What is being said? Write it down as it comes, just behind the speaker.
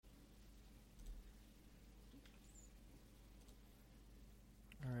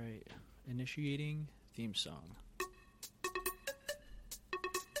Initiating theme song.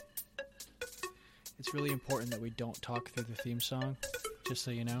 It's really important that we don't talk through the theme song, just so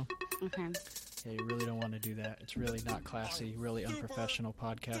you know. Okay. Yeah, you really don't want to do that. It's really not classy, really unprofessional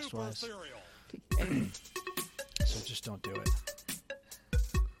podcast-wise. So just don't do it.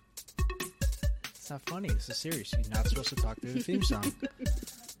 It's not funny. This is serious. You're not supposed to talk through the theme song.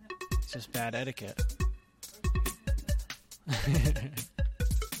 It's just bad etiquette.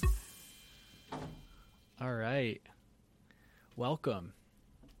 All right. Welcome.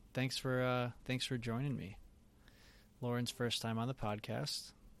 Thanks for joining me. Lauren's first time on the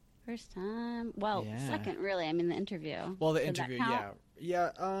podcast. First time. Well, Yeah. second, really. I mean, the interview. Well, the Did that interview, count?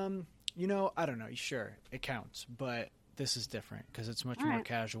 yeah. I don't know. Sure, it counts, but this is different because it's much All more right.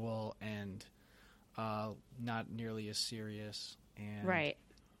 casual and not nearly as serious and Right.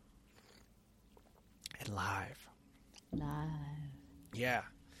 and live. Live. Yeah.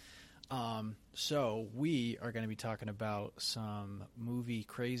 So we are going to be talking about some movie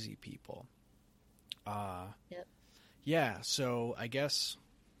crazy people. Yep. Yeah. So I guess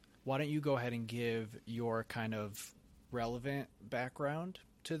why don't you go ahead and give your kind of relevant background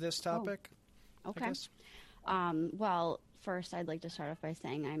to this topic? I Okay. guess? Well, first, I'd like to start off by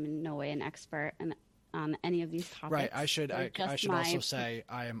saying I'm in no way an expert on any of these topics. Right. I should also say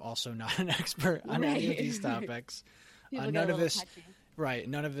I am also not an expert on any of these topics. People get None a of little this. touchy. Right.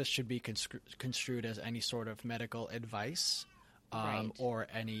 None of this should be construed as any sort of medical advice, Right. or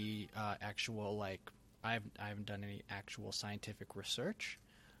any actual I haven't done any actual scientific research.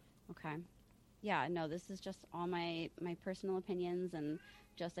 Okay. Yeah, no, this is just all my personal opinions and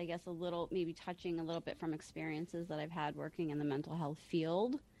just, I guess, a little, maybe touching a little bit from experiences that I've had working in the mental health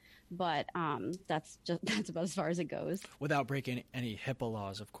field. But that's about as far as it goes. Without breaking any HIPAA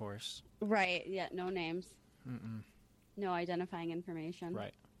laws, of course. Right. Yeah. No names. Mm-mm. No identifying information.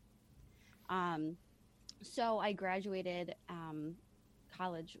 Right. So I graduated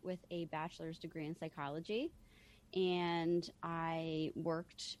college with a bachelor's degree in psychology, and I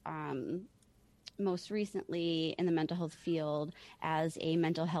worked most recently in the mental health field as a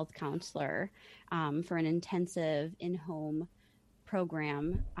mental health counselor for an intensive in-home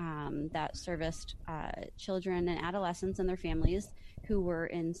program that serviced children and adolescents and their families who were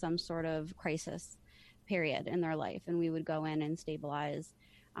in some sort of crisis period in their life, and we would go in and stabilize.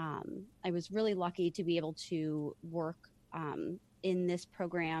 I was really lucky to be able to work in this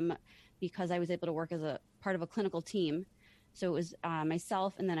program because I was able to work as a part of a clinical team. So it was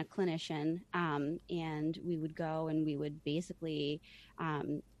myself and then a clinician, and we would go and we would basically,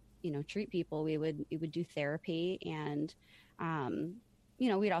 treat people. We would do therapy, and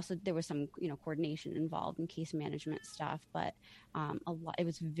we'd also, there was some coordination involved in case management stuff, but a lot. It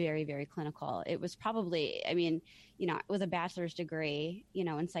was very, very clinical. It was probably, with a bachelor's degree,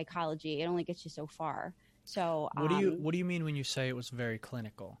 in psychology, it only gets you so far. So What do you mean when you say it was very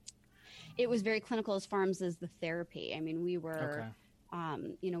clinical? It was very clinical as far as the therapy. I mean, we were,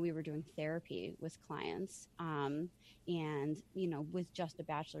 Okay. we were doing therapy with clients, and with just a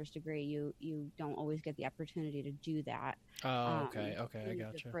bachelor's degree, you don't always get the opportunity to do that. Oh, okay, I You need to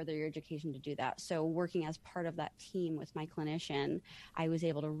gotcha. further your education to do that. So working as part of that team with my clinician, I was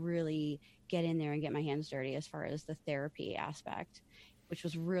able to really get in there and get my hands dirty as far as the therapy aspect, which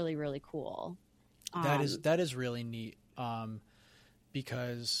was really, really cool. That is really neat,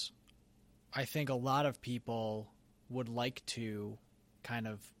 because I think a lot of people would like to kind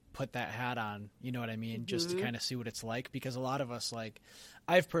of put that hat on, you know what I mean, just to kind of see what it's like, because a lot of us,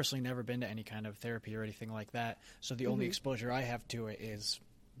 I've personally never been to any kind of therapy or anything like that, so the only exposure I have to it is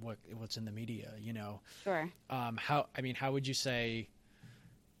what's in the media, Sure. How would you say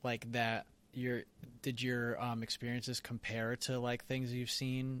that did your experiences compare to things you've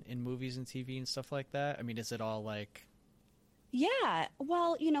seen in movies and TV and stuff like that? I mean, is it all Yeah,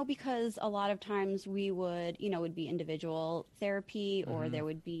 well, because a lot of times we would, would be individual therapy, or there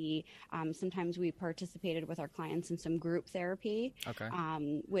would be, sometimes we participated with our clients in some group therapy, okay,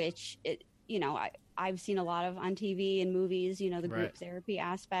 which I've seen a lot of on TV and movies, the group Right. therapy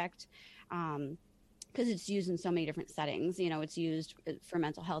aspect, because it's used in so many different settings. It's used for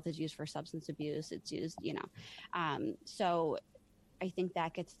mental health, it's used for substance abuse, it's used, so I think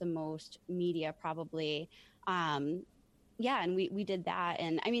that gets the most media probably. Yeah, and we did that.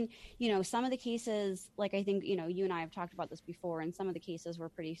 And I mean, some of the cases, I think, you and I have talked about this before, and some of the cases were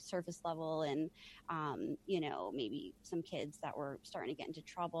pretty surface level, and, maybe some kids that were starting to get into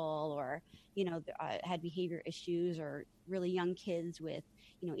trouble, or, had behavior issues, or really young kids with,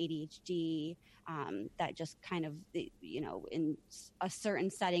 ADHD, that just kind of, in a certain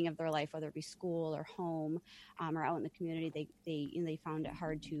setting of their life, whether it be school or home, or out in the community, they found it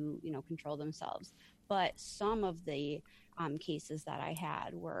hard to, control themselves. But some of the cases that I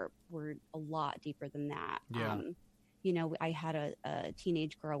had were a lot deeper than that. Yeah. I had a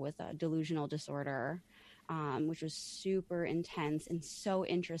teenage girl with a delusional disorder, which was super intense and so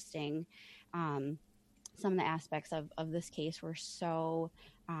interesting. Some of the aspects of this case were so,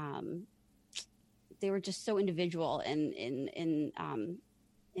 they were just so individual and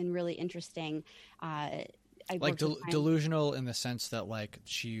really interesting. Like delusional in the sense that like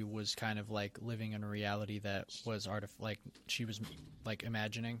she was kind of like living in a reality that was like she was like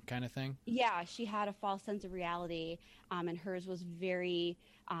imagining kind of thing. Yeah, she had a false sense of reality, and hers was very,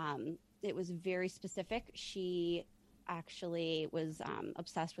 it was very specific. She actually was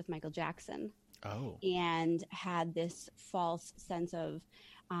obsessed with Michael Jackson. Oh. And had this false sense of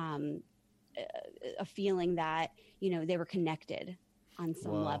a feeling that, they were connected on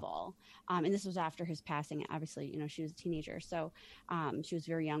some level. And this was after his passing. Obviously, she was a teenager. So she was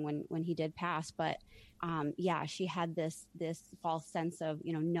very young when he did pass. But she had this false sense of,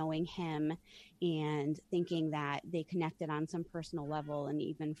 knowing him and thinking that they connected on some personal level. And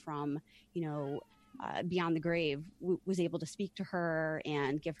even from, beyond the grave, was able to speak to her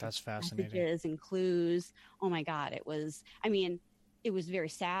and give her messages and clues. Oh my God. It was very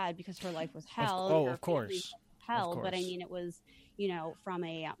sad because her life was hell. Of course. Hell. But it was, from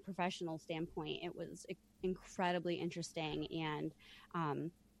a professional standpoint, it was incredibly interesting.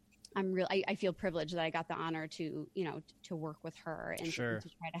 And, I feel privileged that I got the honor to work with her and to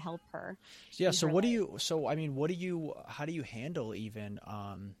try to help her. Yeah. So how do you handle even,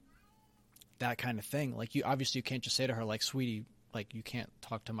 that kind of thing? Like you can't just say to her like, sweetie, like you can't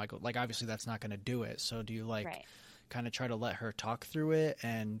talk to Michael. Like obviously that's not going to do it. So do you kind of try to let her talk through it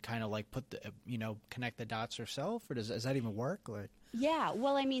and kind of like put the, connect the dots herself, or does that even work? Like, yeah,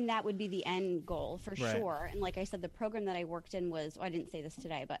 well, that would be the end goal for sure. And like I said, the program that I worked in was, I didn't say this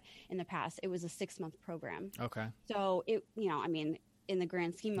today, but in the past, it was a 6-month program. Okay. So it, in the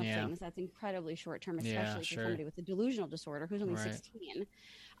grand scheme of things, that's incredibly short term, especially for somebody with a delusional disorder who's only 16.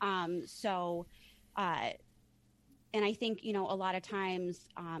 And I think, a lot of times,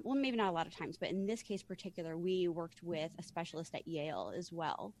 maybe not a lot of times, but in this case particular, we worked with a specialist at Yale as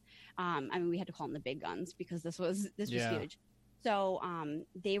well. We had to call them the big guns because this was huge. So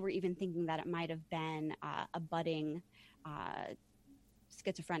they were even thinking that it might have been a budding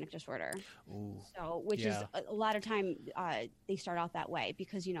schizophrenic disorder. Ooh. So, which is a lot of time they start out that way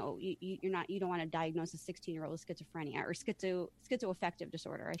because you don't want to diagnose a 16-year-old with schizophrenia or schizoaffective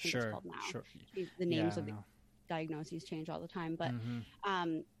disorder. I think it's called now. Sure. The names of the diagnoses change all the time, but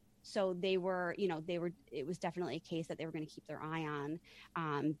so they were, it was definitely a case that they were going to keep their eye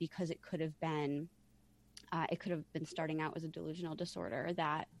on because it could have been starting out as a delusional disorder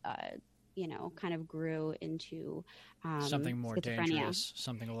that kind of grew into something more dangerous,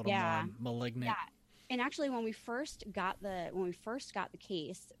 something a little more malignant. Yeah. And actually, when we first got the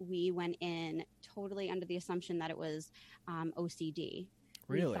case, we went in totally under the assumption that it was OCD.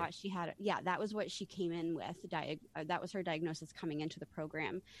 Really? We thought she had, that was what she came in with. That was her diagnosis coming into the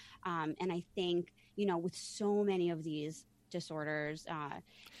program. And I think, with so many of these disorders,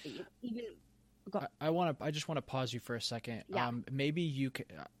 even. I just want to pause you for a second. Yeah. Maybe you could,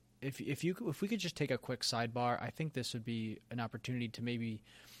 if we could just take a quick sidebar. I think this would be an opportunity to maybe,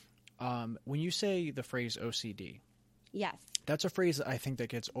 when you say the phrase OCD, yes, that's a phrase that I think that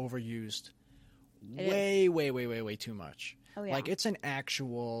gets overused way too much. Oh, yeah. Like it's an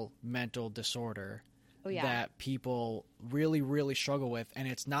actual mental disorder yeah. that people really, really struggle with. And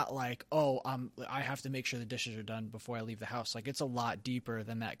it's not like, I have to make sure the dishes are done before I leave the house. Like it's a lot deeper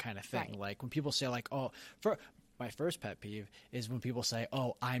than that kind of thing. Right. Like when people say like, my first pet peeve is when people say,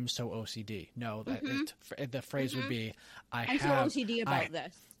 I'm so OCD. No, the phrase would be, I'm so OCD about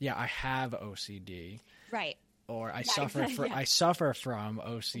this. Yeah, I have OCD. Right. Or I suffer from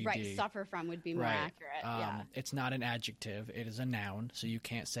OCD. Right, suffer from would be more accurate. It's not an adjective; it is a noun. So you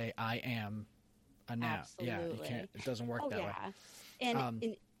can't say I am a noun. Absolutely. Yeah, you can't. It doesn't work that way.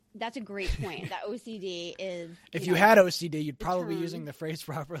 And that's a great point. That OCD is. If you had OCD, you'd probably be using the phrase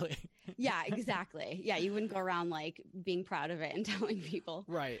properly. Yeah, exactly. Yeah, you wouldn't go around like being proud of it and telling people.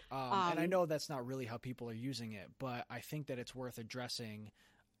 Right. And I know that's not really how people are using it, but I think that it's worth addressing.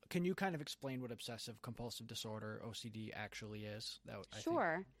 Can you kind of explain what obsessive compulsive disorder, OCD, actually is?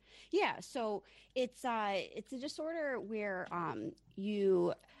 Sure. Yeah. So it's a disorder where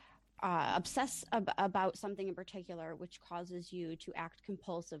you obsess about something in particular, which causes you to act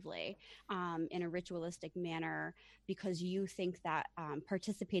compulsively in a ritualistic manner because you think that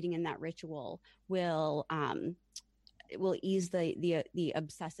participating in that ritual will ease the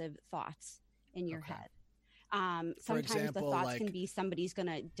obsessive thoughts in your head. Sometimes example, the thoughts can be somebody's going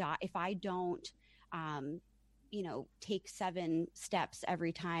to die if I don't, take 7 steps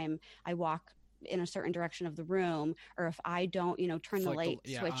every time I walk in a certain direction of the room, or if I don't, turn the light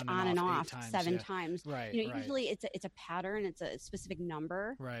switch on and off 7 times. Right. Usually it's a pattern, it's a specific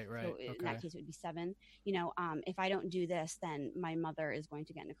number. Right. So in that case, it would be 7. If I don't do this, then my mother is going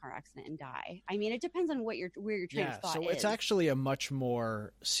to get in a car accident and die. I mean, it depends on where your train of thought is. So it's actually a much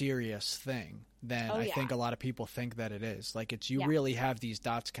more serious thing than I think a lot of people think that it is. Like you really have these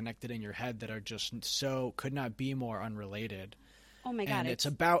dots connected in your head that are just could not be more unrelated. Oh my God!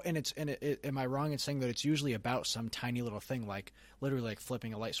 And am I wrong in saying that it's usually about some tiny little thing, like literally like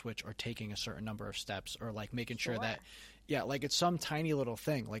flipping a light switch or taking a certain number of steps or like making sure that, like it's some tiny little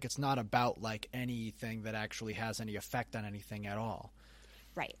thing. Like it's not about like anything that actually has any effect on anything at all.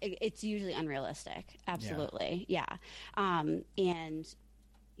 Right. It's usually unrealistic. Absolutely. Yeah. And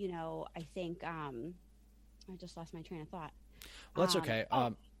I think I just lost my train of thought. Well, that's okay.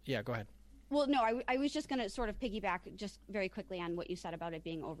 Yeah, go ahead. Well, no, I was just going to sort of piggyback just very quickly on what you said about it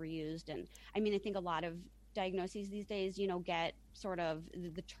being overused. And I mean, I think a lot of diagnoses these days, get sort of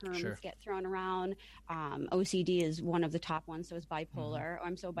the terms get thrown around. OCD is one of the top ones. So is bipolar. Oh,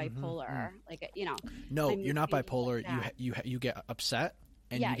 I'm so bipolar. Like, No, you're not bipolar. Like you get upset.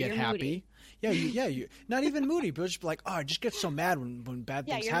 And you get happy. Moody. You not even moody, but just like, I just get so mad when bad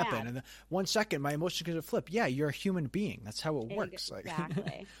things happen. Mad. And then 1 second, my emotions going to flip. Yeah, you're a human being. That's how it works.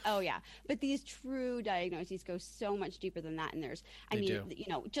 Exactly. Oh, yeah. But these true diagnoses go so much deeper than that. And you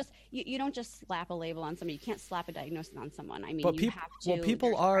don't just slap a label on somebody. You can't slap a diagnosis on someone. I mean, you have to. Well,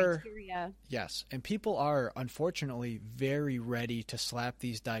 people are. Criteria. Yes. And people are, unfortunately, very ready to slap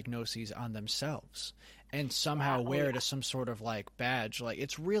these diagnoses on themselves. And somehow wear it as some sort of like badge. Like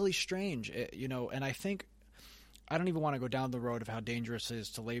it's really strange, and I think I don't even want to go down the road of how dangerous it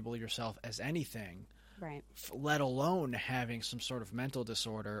is to label yourself as anything, right? Let alone having some sort of mental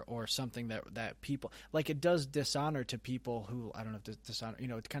disorder or something that people like. It does dishonor to people who I don't know if dishonor.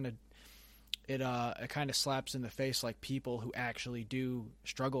 It kind of slaps in the face like people who actually do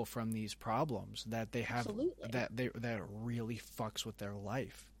struggle from these problems that they have that really fucks with their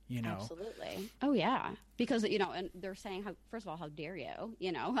life. Absolutely. Oh yeah, because and they're saying how dare you?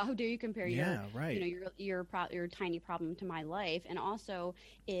 How dare you compare your tiny problem to my life? And also,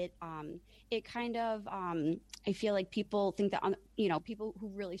 it kind of I feel like people think that people who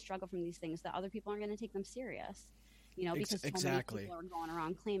really struggle from these things that other people aren't going to take them serious. Because so many people are going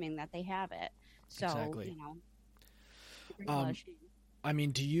around claiming that they have it. So I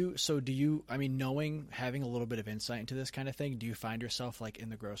mean, knowing, having a little bit of insight into this kind of thing, do you find yourself like in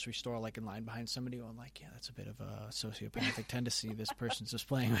the grocery store, like in line behind somebody going like, yeah, that's a bit of a sociopathic tendency this person's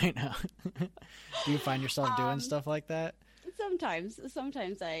displaying right now? Do you find yourself doing stuff like that? Sometimes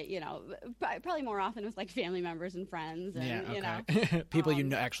I, probably more often with like family members and friends and, people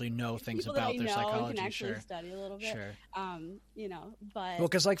actually know things about their psychology. Can actually study a little bit. Sure. But well,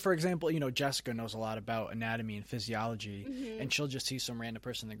 because like for example, Jessica knows a lot about anatomy and physiology, and she'll just see some random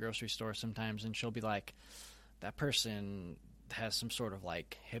person in the grocery store sometimes, and she'll be like, that person has some sort of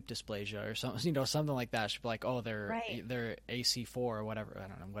like hip dysplasia or something, something like that. She'll be like, oh, they're AC4 or whatever. I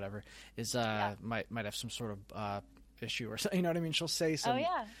don't know, whatever is might have some sort of issue or something, you know what I mean? She'll say some,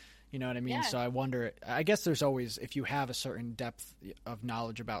 you know what I mean? Yeah. So I wonder, I guess there's always, if you have a certain depth of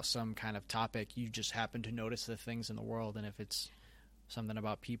knowledge about some kind of topic, you just happen to notice the things in the world. And if it's something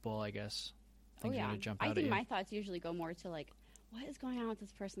about people, I guess things are going to jump out at you. I think my thoughts usually go more to like, what is going on with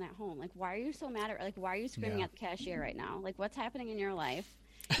this person at home? Like, why are you so mad at, like, why are you screaming at the cashier right now? Like, what's happening in your life?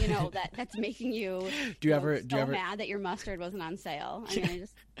 That's making you mad that your mustard wasn't on sale.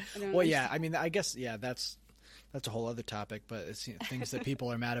 I mean, I guess, that's a whole other topic, but it's things that people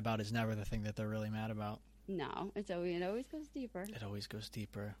are mad about is never the thing that they're really mad about. No, it always goes deeper. It always goes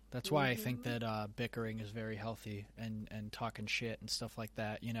deeper. That's why I think that bickering is very healthy and talking shit and stuff like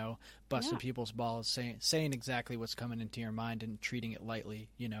that, busting people's balls, saying exactly what's coming into your mind and treating it lightly,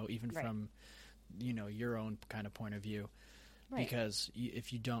 even from, your own kind of point of view. Right. Because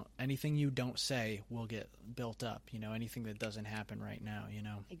if you don't, anything you don't say will get built up, anything that doesn't happen right now,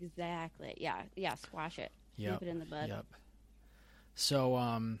 Exactly. Yeah, squash it. Yep. Nip it in the bud. Yep.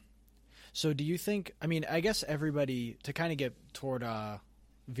 So do you think, I guess everybody, to kind of get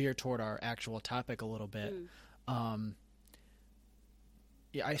veer toward our actual topic a little bit,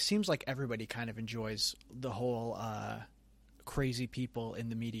 it seems like everybody kind of enjoys the whole crazy people in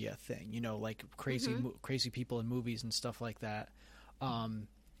the media thing, you know, like crazy people in movies and stuff like that.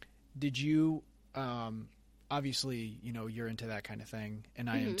 Did you, obviously, you know, you're into that kind of thing, and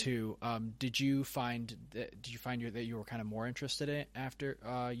I am too. Did you find that you were kind of more interested in it after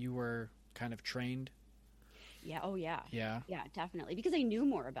you were kind of trained? Yeah. Oh, yeah. Yeah. Yeah, definitely. Because I knew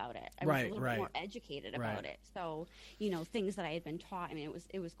more about it. I was a little bit more educated about it. So, you know, things that I had been taught. I mean,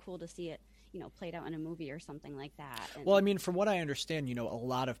 it was cool to see it, you know, played out in a movie or something like that. And, well, I mean, from what I understand, you know, a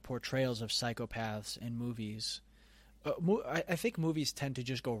lot of portrayals of psychopaths in movies. I think movies tend to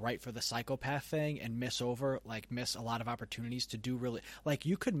just go right for the psychopath thing and miss a lot of opportunities to do really, like,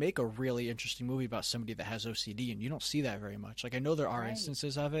 you could make a really interesting movie about somebody that has OCD, and you don't see that very much. Like, I know there are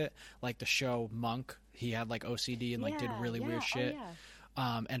instances of it, like the show Monk, he had like OCD and like did really weird shit.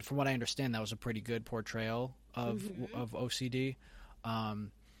 And from what I understand, that was a pretty good portrayal of OCD.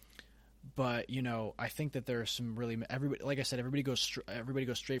 But, you know, I think that there are some really, like I said, everybody goes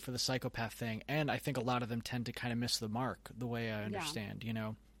straight for the psychopath thing, and I think a lot of them tend to kind of miss the mark, the way I understand, you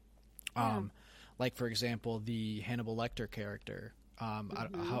know. Like, for example, the Hannibal Lecter character.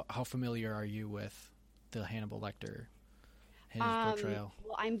 How familiar are you with the Hannibal Lecter, his portrayal?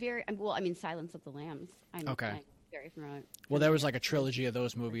 Well, I mean, Silence of the Lambs. I'm very familiar. Well, there was like a trilogy of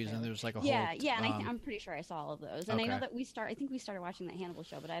those movies, and there was like a whole... and I'm pretty sure I saw all of those. And I know that I think we started watching that Hannibal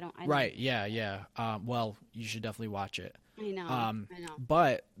show, but I don't... Right, yeah. Well, you should definitely watch it. I know.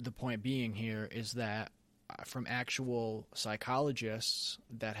 But the point being here is that from actual psychologists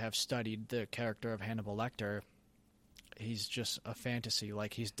that have studied the character of Hannibal Lecter, he's just a fantasy.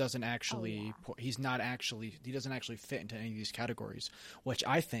 Like, he doesn't actually fit into any of these categories, which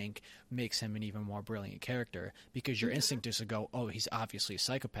I think makes him an even more brilliant character, because your instinct is to go, oh, he's obviously a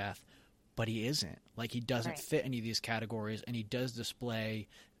psychopath, but he isn't. Like, he doesn't fit any of these categories, and he does display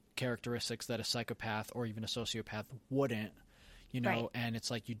characteristics that a psychopath or even a sociopath wouldn't, you know. And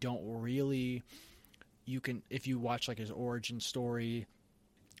it's like, you don't really, if you watch like his origin story,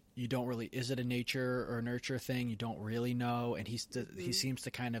 you don't really, is it a nature or nurture thing? You don't really know. And he seems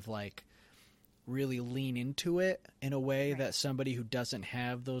to kind of like really lean into it in a way that somebody who doesn't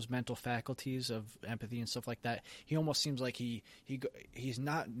have those mental faculties of empathy and stuff like that, he almost seems like he's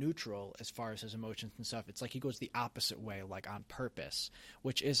not neutral as far as his emotions and stuff. It's like he goes the opposite way, like on purpose,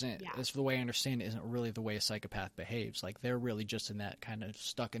 which isn't, as the way I understand it, isn't really the way a psychopath behaves. Like, they're really just in that kind of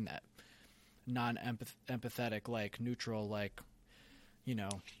stuck in that non-empathetic, like neutral, like, you know.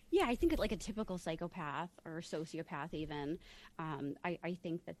 Yeah, I think like a typical psychopath or sociopath even, I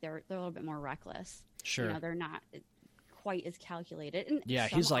think that they're a little bit more reckless. Sure. You know, they're not quite as calculated. And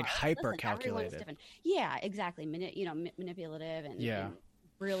he's like hyper calculated. Yeah, exactly. Manipulative and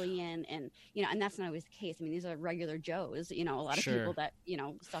brilliant, and you know, and that's not always the case. I mean, these are regular Joes. You know, a lot of people that, you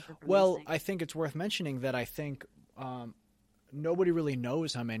know, suffer from these things. I think it's worth mentioning that I think nobody really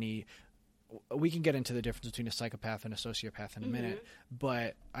knows how many. We can get into the difference between a psychopath and a sociopath in a minute,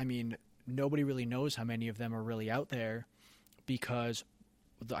 but I mean, nobody really knows how many of them are really out there, because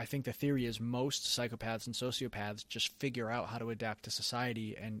I think the theory is most psychopaths and sociopaths just figure out how to adapt to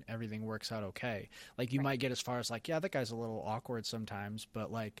society and everything works out okay. Like, you might get as far as like, yeah, that guy's a little awkward sometimes,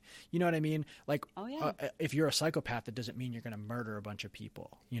 but like, you know what I mean? Like, if you're a psychopath, that doesn't mean you're going to murder a bunch of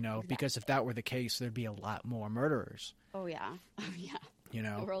people, you know, because if that were the case, there'd be a lot more murderers. Oh yeah. You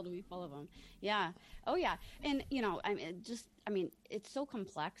know, the world would be full of them. Yeah. Oh yeah. And you know, I mean, it's so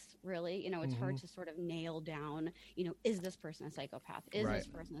complex, really. You know, it's hard to sort of nail down, you know, is this person a psychopath? Is this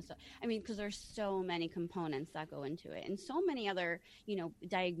person I mean, because there's so many components that go into it, and so many other, you know,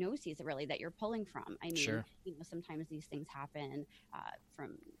 diagnoses really that you're pulling from. I mean, you know, sometimes these things happen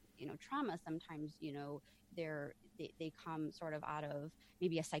from, you know, trauma. Sometimes, you know, they come sort of out of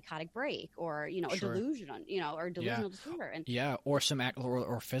maybe a psychotic break, or, you know, a delusion, you know, or delusional disorder, and or some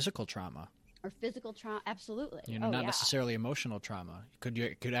or physical trauma. Or physical trauma, absolutely. You know, not necessarily emotional trauma.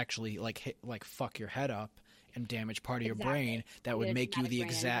 Could actually like fuck your head up and damage part of your brain that would make you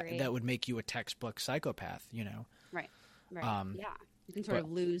that would make you a textbook psychopath. You know. Right. You can sort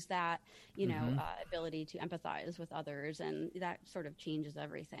of lose that, you know, ability to empathize with others, and that sort of changes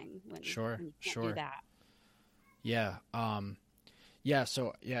everything when you can't do that. Yeah.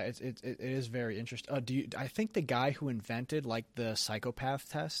 So it is very interesting. I think the guy who invented like the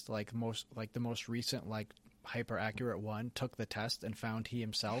psychopath test, like the most recent, like hyper accurate one, took the test and found he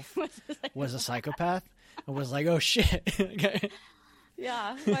himself was a psychopath, and was like, oh shit. Okay.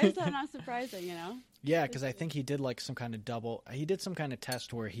 Yeah. Why is that not surprising, you know? Yeah, because I think he did like some kind of some kind of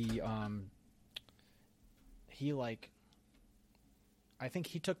test where I think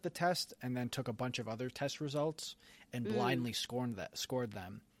he took the test and then took a bunch of other test results and blindly scored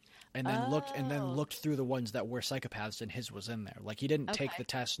them. and then looked through the ones that were psychopaths, and his was in there. Like he didn't take the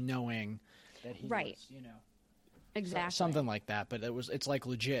test knowing that he was, exactly something like that. But it's like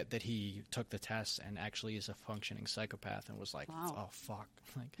legit that he took the test and actually is a functioning psychopath and was like, oh fuck,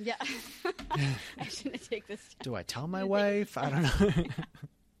 like yeah, I shouldn't take this test. Do I tell my wife? I don't know.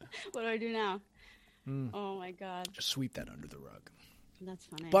 What do I do now? Oh my god, just sweep that under the rug. That's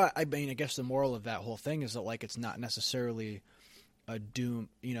funny. But I mean, I guess the moral of that whole thing is that like it's not necessarily a doom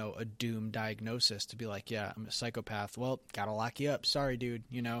diagnosis to be like, yeah, I'm a psychopath. Well, gotta lock you up. Sorry, dude.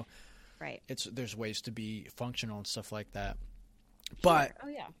 Right. There's ways to be functional and stuff like that. Sure. But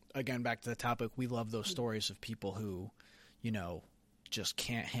again, back to the topic, we love those stories of people who, just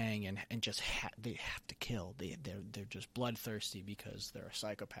can't hang and just they have to kill. They're just bloodthirsty because they're a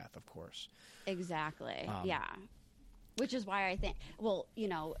psychopath, of course. Exactly. Yeah. Which is why I think,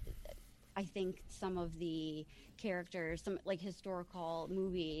 I think some of the characters, some like historical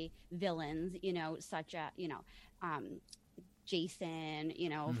movie villains, such as, Jason,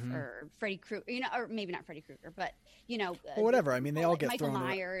 or Freddy Krueger, or maybe not Freddy Krueger, but, well, whatever. I mean, they all get Michael thrown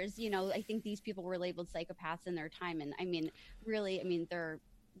Myers, I think these people were labeled psychopaths in their time. And I mean, really, they're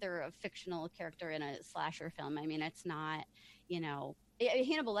a fictional character in a slasher film. I mean, it's not, Hannibal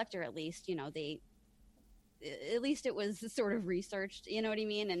Lecter, at least, at least it was sort of researched, you know what I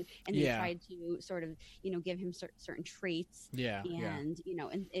mean? And they tried to sort of, give him certain traits. Yeah. And,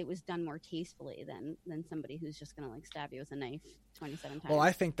 and it was done more tastefully than somebody who's just going to like stab you with a knife 27 times. Well,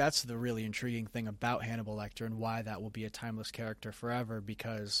 I think that's the really intriguing thing about Hannibal Lecter and why that will be a timeless character forever,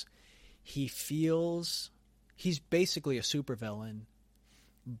 because he's basically a supervillain,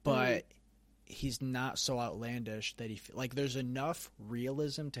 but he's not so outlandish that like there's enough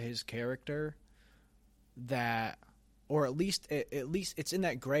realism to his character that, or at least it's in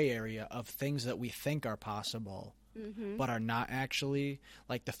that gray area of things that we think are possible but are not actually,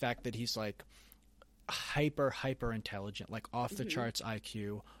 like the fact that he's like hyper intelligent, like off the charts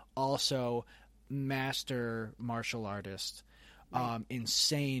IQ, also master martial artist,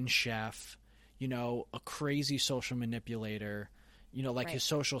 insane chef, a crazy social manipulator, his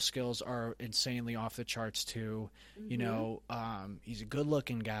social skills are insanely off the charts too. He's a good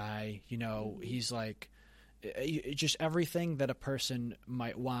looking guy, he's like just everything that a person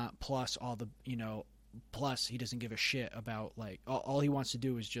might want, plus all the, plus he doesn't give a shit about, like, all he wants to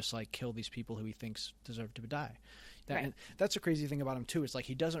do is just like kill these people who he thinks deserve to die. And that's a crazy thing about him too. It's like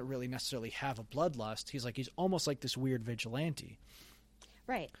he doesn't really necessarily have a bloodlust. He's almost like this weird vigilante.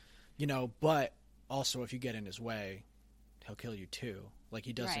 Right. But also if you get in his way, he'll kill you too. Like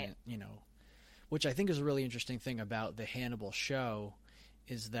he doesn't, which I think is a really interesting thing about the Hannibal show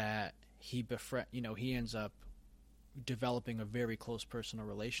is that he ends up developing a very close personal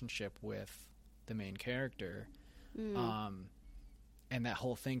relationship with the main character. And that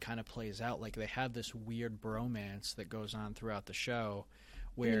whole thing kind of plays out. Like they have this weird bromance that goes on throughout the show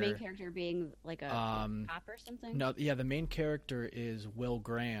where the main character being like a cop or something. No, yeah, the main character is Will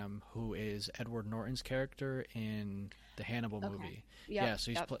Graham, who is Edward Norton's character in the Hannibal movie. Yep.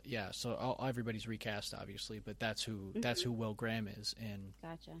 Yeah, so so everybody's recast obviously, but that's who Will Graham is in.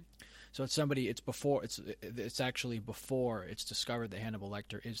 Gotcha. So it's actually before it's discovered that Hannibal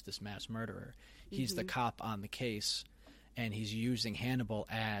Lecter is this mass murderer. He's the cop on the case, and he's using Hannibal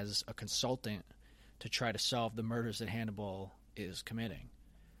as a consultant to try to solve the murders that Hannibal is committing.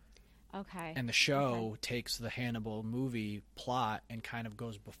 Okay. And the show takes the Hannibal movie plot and kind of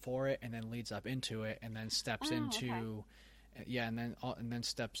goes before it and then leads up into it and then steps into and then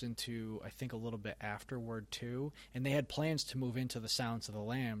steps into I think a little bit afterward too. And they had plans to move into the Silence of the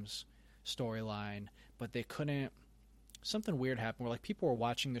Lambs storyline, but they couldn't. Something weird happened where like people were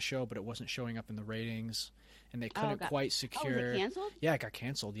watching the show but it wasn't showing up in the ratings and they couldn't quite secure. Was it canceled? Yeah, it got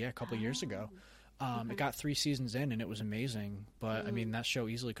canceled a couple of years ago. It got 3 seasons in and it was amazing, but I mean that show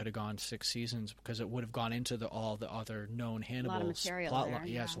easily could have gone 6 seasons because it would have gone into all the other known Hannibal plotline.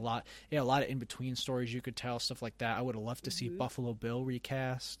 Yes, a lot of in between stories you could tell, stuff like that. I would have loved to see Buffalo Bill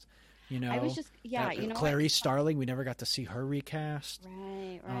recast. I was just Clarice Starling. We never got to see her recast.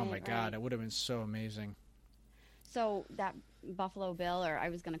 Right. Oh my God, it would have been so amazing. So that Buffalo Bill, or I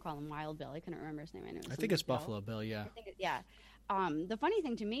was going to call him Wild Bill. I couldn't remember his name. I think it's Buffalo Bill. Yeah. The funny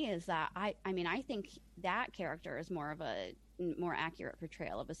thing to me is that I think that character is more accurate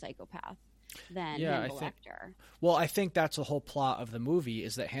portrayal of a psychopath than Hannibal Lecter. Well, I think that's the whole plot of the movie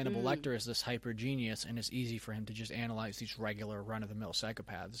is that Hannibal Lecter is this hyper genius, and it's easy for him to just analyze these regular run-of-the-mill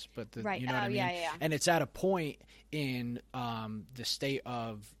psychopaths. But you know what I mean? Yeah. And it's at a point in the state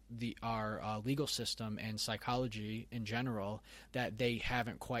of our legal system and psychology in general, that they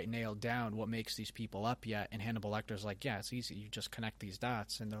haven't quite nailed down what makes these people up yet. And Hannibal Lecter's like, yeah, it's easy. You just connect these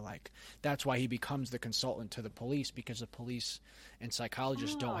dots. And they're like, that's why he becomes the consultant to the police, because the police and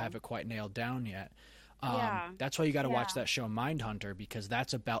psychologists don't have it quite nailed down yet. That's why you got to watch that show Mindhunter, because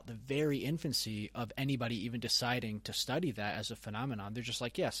that's about the very infancy of anybody even deciding to study that as a phenomenon. They're just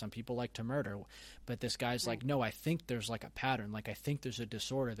like, yeah, some people like to murder, but this guy's like, no, I think there's like a pattern. Like, I think there's a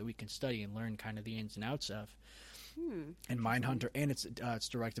disorder that we can study and learn kind of the ins and outs of. And Mindhunter, and it's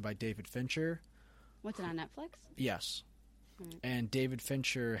directed by David Fincher. What's it on Netflix? Yes. And David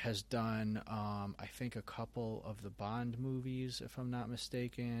Fincher has done, I think, a couple of the Bond movies, if I'm not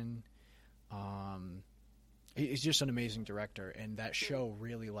mistaken. He's just an amazing director, and that show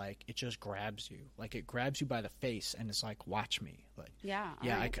really, like, it just grabs you. Like, it grabs you by the face, and it's like, watch me. Like,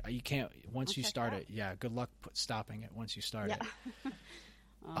 right. You can't, once you start it, good luck stopping it once you start it.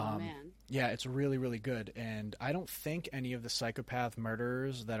 Man. Yeah, it's really, really good. And I don't think any of the psychopath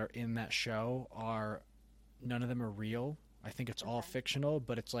murderers that are in that show none of them are real. I think it's all fictional,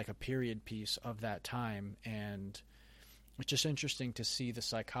 but it's like a period piece of that time. And it's just interesting to see the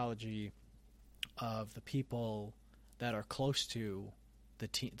psychology of the people that are close to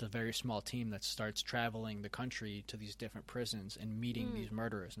the very small team that starts traveling the country to these different prisons and meeting these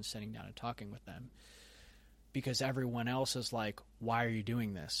murderers and sitting down and talking with them. Because everyone else is like, why are you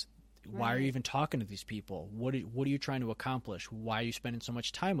doing this? Why are you even talking to these people? What are you trying to accomplish? Why are you spending so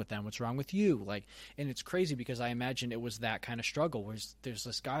much time with them? What's wrong with you? Like, and it's crazy because I imagine it was that kind of struggle where there's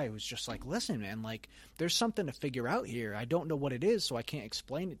this guy who's just like, listen, man, like, there's something to figure out here. I don't know what it is, so I can't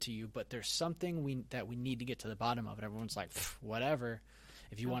explain it to you, but there's something that we need to get to the bottom of it. Everyone's like, whatever.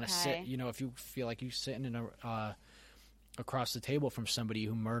 If you want to sit, if you feel like you're sitting in across the table from somebody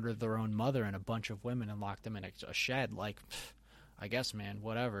who murdered their own mother and a bunch of women and locked them in a shed, like, I guess, man,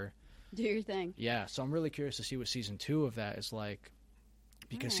 whatever. Do your thing. Yeah, so I'm really curious to see what season 2 of that is like,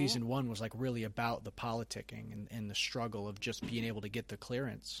 because season 1 was like really about the politicking and the struggle of just being able to get the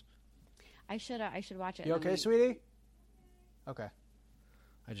clearance. I should watch it. You okay, sweetie? Okay.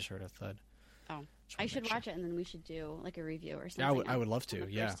 I just heard a thud. Oh, I should watch it, and then we should do like a review or something. I would love to.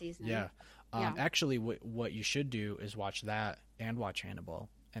 Yeah. Actually, what you should do is watch that and watch Hannibal,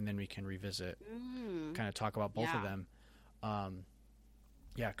 and then we can revisit, kind of talk about both of them.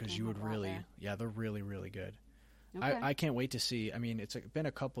 Yeah, because you would really, they're really, really good. Okay. I can't wait to see. I mean, it's been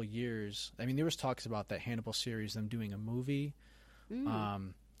a couple years. I mean, there was talks about that Hannibal series, them doing a movie,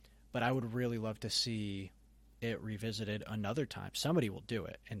 but I would really love to see it revisited another time. Somebody will do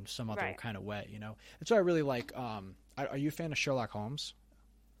it in some other kind of way, you know. That's why I really like. Are you a fan of Sherlock Holmes?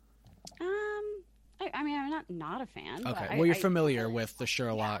 I mean, I'm not a fan. Okay, but well, you're familiar with the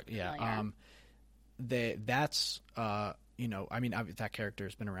Sherlock, that's. You know, I mean, that character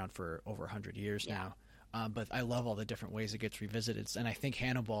has been around for over 100 years now, but I love all the different ways it gets revisited, and I think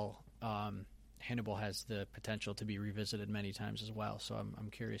Hannibal has the potential to be revisited many times as well. So I'm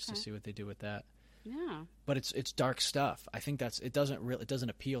curious to see what they do with that. Yeah, but it's dark stuff. I think it doesn't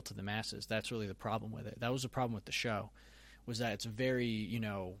appeal to the masses. That's really the problem with it. That was the problem with the show, was that it's very, you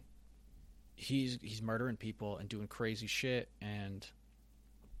know, he's murdering people and doing crazy shit, and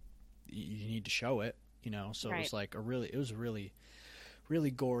you need to show it. You know, so it was like it was a really, really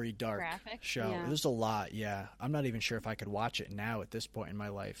gory, dark graphic show. Yeah. There's a lot, I'm not even sure if I could watch it now at this point in my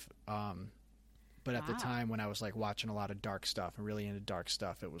life. But at the time when I was like watching a lot of dark stuff and really into dark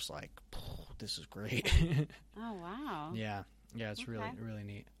stuff, it was like, this is great. Oh, wow. Yeah, it's really, really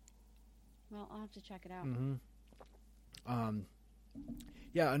neat. Well, I'll have to check it out. Mm-hmm.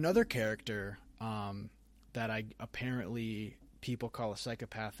 Another character that I apparently people call a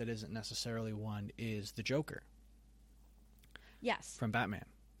psychopath that isn't necessarily one is the Joker. Yes. From Batman.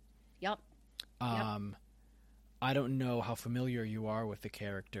 Yep. I don't know how familiar you are with the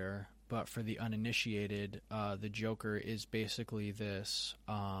character, but for the uninitiated, the Joker is basically this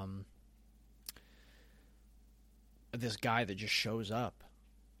guy that just shows up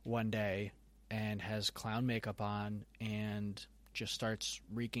one day and has clown makeup on and just starts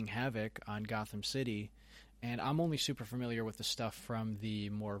wreaking havoc on Gotham City. And I'm only super familiar with the stuff from the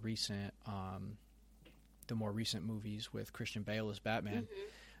more recent movies with Christian Bale as Batman. Mm-hmm.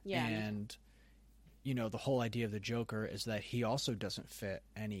 Yeah. And, you know, the whole idea of the Joker is that he also doesn't fit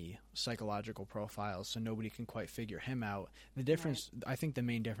any psychological profiles, so nobody can quite figure him out. The difference, I think the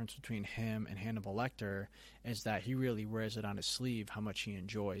main difference between him and Hannibal Lecter is that he really wears it on his sleeve how much he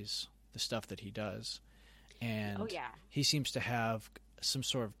enjoys the stuff that he does. And he seems to have some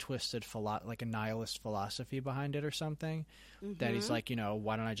sort of twisted like a nihilist philosophy behind it or something, that he's like, you know,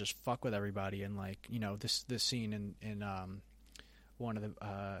 why don't I just fuck with everybody? And like, you know, this scene in one of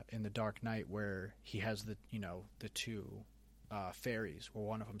the in the Dark Knight where he has the two ferries where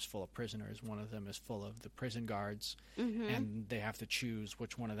one of them's full of prisoners, one of them is full of the prison guards, and they have to choose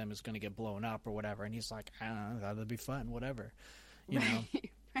which one of them is going to get blown up or whatever. And he's like, I don't know, that'll be fun, whatever, you know.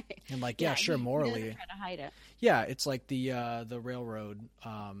 Right. And like, yeah, sure, morally, he try to hide it. Yeah, it's like the railroad.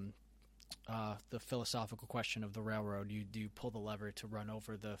 The philosophical question of the railroad. Do you pull the lever to run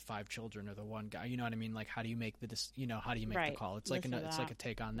over the 5 children or the one guy? You know what I mean? Like, how do you make how do you make the call? It's like it's like a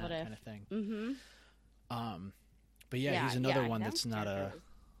take on that kind of thing. Mm-hmm. But yeah, he's another one that's not a.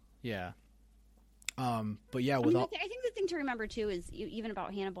 Yeah. But yeah, with I think the thing to remember too is even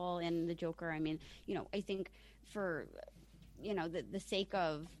about Hannibal and the Joker. I mean, I think for the sake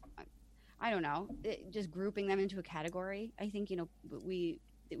of, I don't know, just grouping them into a category. I think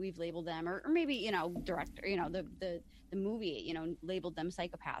we've labeled them, or maybe director, the movie, labeled them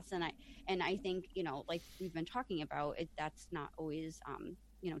psychopaths, and I think like we've been talking about it, that's not always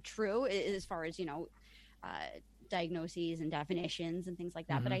true as far as diagnoses and definitions and things like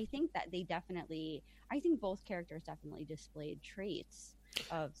that. But I think that I think both characters definitely displayed traits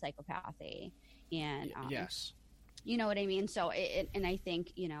of psychopathy, and yes. You know what I mean? So, and I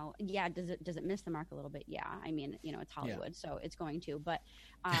think, does it miss the mark a little bit? Yeah. I mean, it's Hollywood, so it's going to. But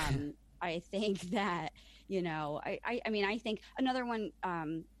I think that, I think another one,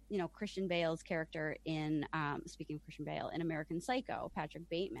 Christian Bale's character in, speaking of Christian Bale, in American Psycho, Patrick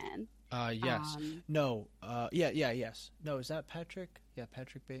Bateman. Yes. No. Yes. No, is that Patrick? Yeah,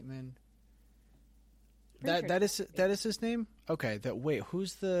 Patrick Bateman. That is his name? Okay.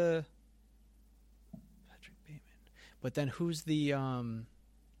 Who's the... But then who's the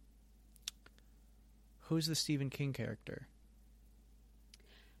Stephen King character?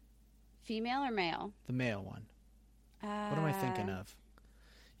 Female or male? The male one. What am I thinking of?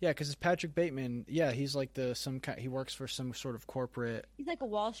 Yeah, because it's Patrick Bateman. Yeah, he's like he works for some sort of corporate. He's like a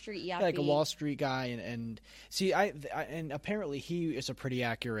Wall Street yuppie. Like a Wall Street guy, and see, and apparently he is a pretty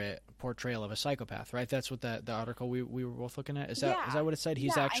accurate portrayal of a psychopath, right? That's what the article we were both looking at. Is that what it said?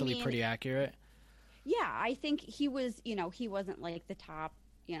 He's actually pretty accurate. Yeah, I think he was, he wasn't like the top,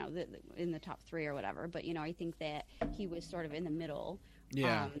 in the top 3 or whatever, but, I think that he was sort of in the middle.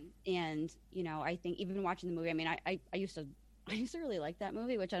 Yeah. And, I think even watching the movie, I mean, I used to really like that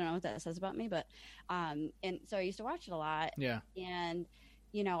movie, which I don't know what that says about me, but, and so I used to watch it a lot. Yeah. And,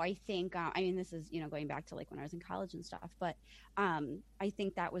 I think, this is, going back to like when I was in college and stuff, but, I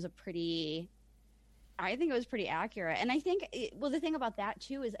think that was I think it was pretty accurate. And I think, the thing about that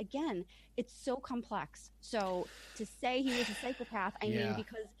too is, again, it's so complex. So to say he was a psychopath, I mean,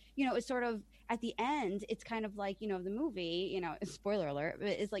 because, it's sort of, at the end, it's kind of like, the movie, spoiler alert,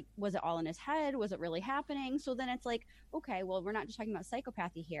 it's like, was it all in his head? Was it really happening? So then it's like, okay, well, we're not just talking about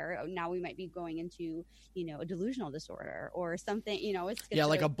psychopathy here. Now we might be going into, a delusional disorder or something, it's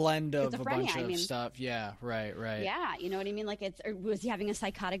like a blend of a bunch of stuff. Yeah, right. Yeah, you know what I mean? Like was he having a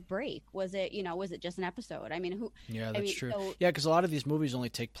psychotic break? Was it just an episode? I mean, that's true. So, yeah, because a lot of these movies only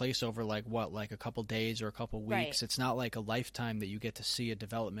take place over like a couple days or a couple weeks. Right. It's not like a lifetime that you get to see a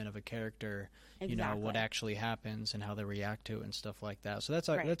development of a character. Exactly. What actually happens and how they react to it and stuff like that. So that's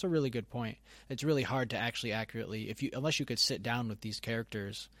a really good point. It's really hard to actually accurately, unless you could sit down with these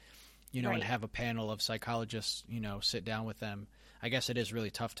characters, and have a panel of psychologists, sit down with them. I guess it is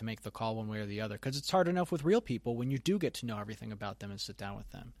really tough to make the call one way or the other, because it's hard enough with real people when you do get to know everything about them and sit down with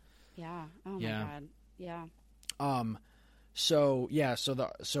them. Yeah. Oh my God. Yeah. So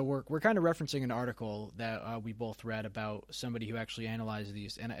we're kind of referencing an article that we both read about somebody who actually analyzed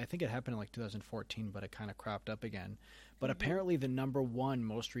these, and I think it happened in like 2014, but it kind of cropped up again. But apparently the number one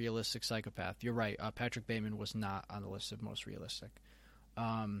most realistic psychopath, you're right, Patrick Bateman was not on the list of most realistic,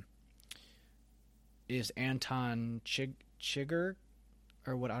 is Anton Chigurh,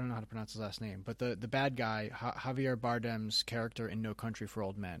 or what, I don't know how to pronounce his last name, but the bad guy, Javier Bardem's character in No Country for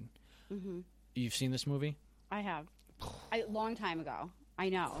Old Men. Mm-hmm. You've seen this movie? I have. A long time ago. I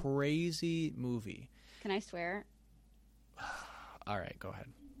know. Crazy movie. Can I swear? All right, go ahead.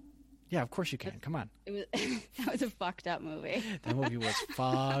 Yeah, of course you can. Come on. That was a fucked up movie. That movie was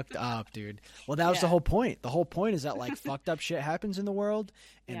fucked up, dude. Well, that was the whole point. The whole point is that like fucked up shit happens in the world,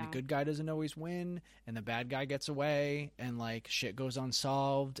 and the good guy doesn't always win, and the bad guy gets away, and like shit goes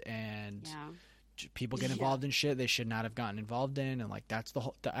unsolved, and people get involved in shit they should not have gotten involved in, and like that's the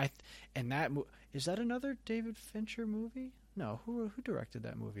whole. Is that another David Fincher movie? No, who directed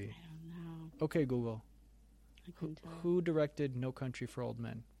that movie? I don't know. Okay, Google. I couldn't tell. Who directed No Country for Old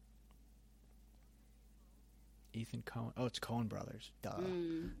Men? Ethan Coen. Oh, it's Coen Brothers. Duh.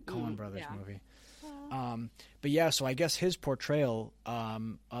 Coen Brothers movie. But yeah, so I guess his portrayal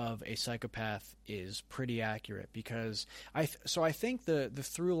of a psychopath is pretty accurate because I think the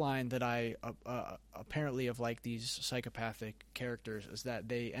through line that I apparently of like these psychopathic characters is that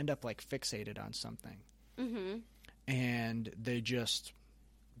they end up like fixated on something, and they just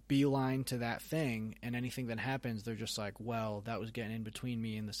beeline to that thing, and anything that happens, they're just like, well, that was getting in between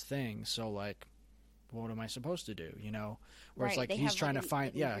me and this thing, so like, what am I supposed to do? You know, where it's like they he's have, trying like, to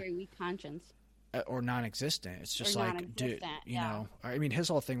find a very weak conscience. Or non-existent. It's just Or like, dude, you know. I mean, his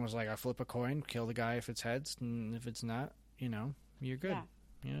whole thing was like, I flip a coin, kill the guy if it's heads, and if it's not, you know, you're good.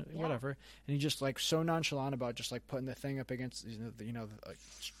 You know, whatever. And he just like so nonchalant about just like putting the thing up against, like,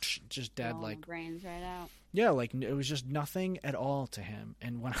 just dead, Blowing like the brains right out. Yeah, like it was just nothing at all to him.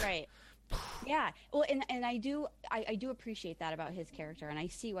 And when yeah, well, and I do appreciate that about his character, and I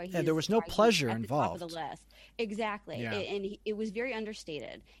see why there was no pleasure at involved. The top of the list, exactly, and it was very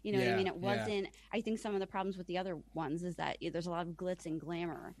understated. You know what I mean? It wasn't. I think some of the problems with the other ones is that there's a lot of glitz and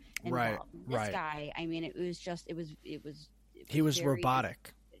glamour involved. This guy, I mean, it was he was very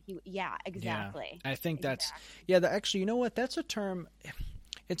robotic. Exactly. I think that's actually, you know what? That's a term.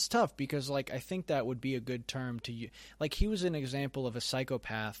 It's tough because, like, I think that would be a good term to use. Like, he was an example of a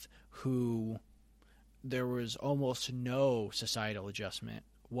psychopath who there was almost no societal adjustment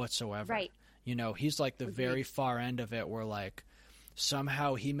whatsoever. Right. You know, he's like the very far end of it where, like,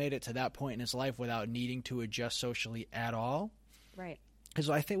 somehow he made it to that point in his life without needing to adjust socially at all. Right. Because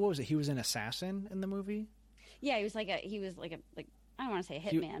I think, what was it? He was an assassin in the movie? Yeah, he was like I don't want to say a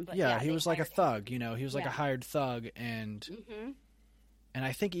hitman, but he was like a thug, you know. He was like a hired thug, and and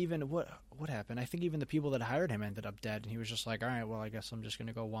I think even what happened? I think even the people that hired him ended up dead, and he was just like, all right, well, I guess I'm just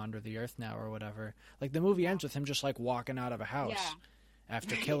gonna go wander the earth now or whatever. Like the movie ends with him just like walking out of a house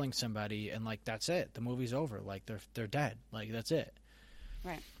after killing somebody, and like that's it. The movie's over. Like they're dead. Like that's it.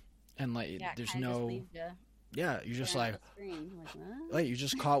 Right. And like there's no. You're just like what? You're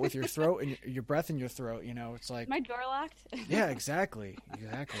just caught with your throat and your breath in your throat. You know, it's like my door locked. Yeah, exactly.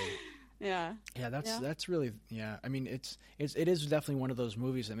 Yeah, that's really I mean, it is definitely one of those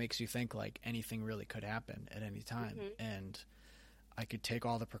movies that makes you think like anything really could happen at any time, and I could take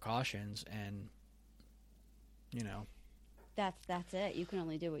all the precautions, and you know, that's it. You can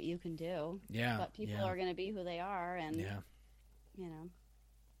only do what you can do. Yeah, but people are going to be who they are, and you know.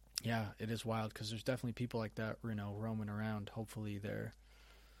 Yeah, it is wild because there's definitely people like that, you know, roaming around. Hopefully, they're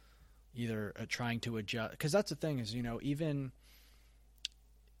either trying to adjust. Because that's the thing is, you know, even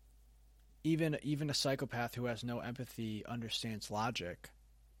a psychopath who has no empathy understands logic,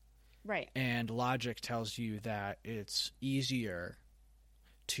 right? And logic tells you that it's easier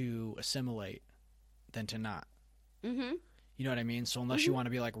to assimilate than to not. Mm-hmm. You know what I mean? So unless you want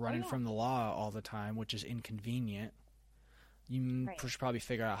to be like running from the law all the time, which is inconvenient. You should probably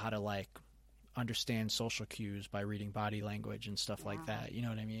figure out how to like understand social cues by reading body language and stuff like that. You know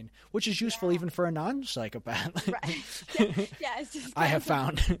what I mean? Which is useful even for a non-psychopath. Right. It's just I have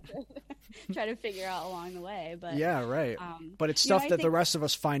found. Try to figure out along the way, but but it's stuff that the rest of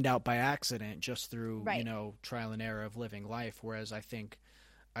us find out by accident, just through you know, trial and error of living life. Whereas I think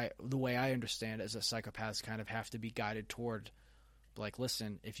the way I understand it is that psychopaths kind of have to be guided toward. Like,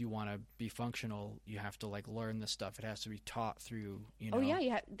 listen, if you want to be functional, you have to like learn this stuff. It has to be taught through, you know. Oh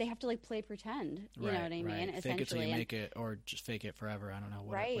yeah, they have to like play pretend. You know what I mean? Essentially, fake it till you make it, or just fake it forever. I don't know,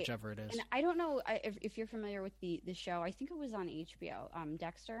 whichever it is. And I don't know if you're familiar with the show. I think it was on HBO.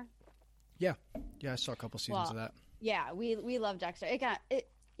 Dexter. Yeah, I saw a couple seasons of that. Yeah, we love Dexter. It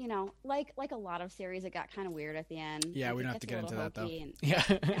you know, like a lot of series, it got kind of weird at the end. Yeah, we don't have to get into that though.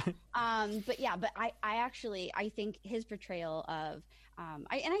 But I actually think his portrayal of,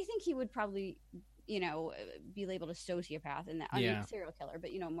 I think he would probably, you know, be labeled a sociopath in that. I mean, serial killer,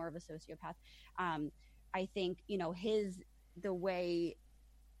 but you know, more of a sociopath. I think, you know, the way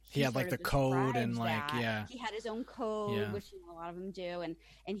he had like the code and like he had his own code, which you know, a lot of them do,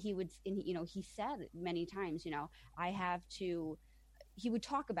 and he would, you know, he said many times, you know, I have to. He would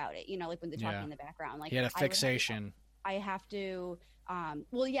talk about it, you know, like when they're talking in the background. Like he had a fixation. I have to, but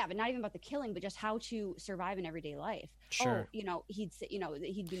not even about the killing, but just how to survive in everyday life. Sure. Oh, you know,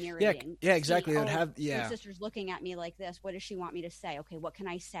 he'd be narrating. Yeah, exactly. My sister's looking at me like this. What does she want me to say? Okay, what can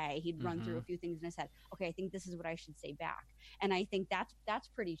I say? He'd run through a few things in his head. Okay, I think this is what I should say back. And I think that's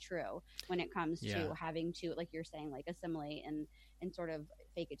pretty true when it comes to having to, like you're saying, like assimilate and sort of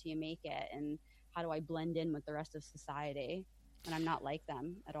fake it till you make it. And how do I blend in with the rest of society? And I'm not like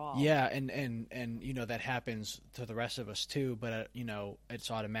them at all. Yeah, and you know, that happens to the rest of us too, but you know,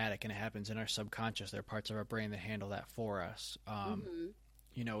 it's automatic and it happens in our subconscious. There are parts of our brain that handle that for us.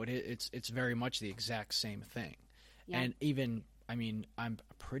 You know, it's very much the exact same thing. Yeah. And even I mean, I'm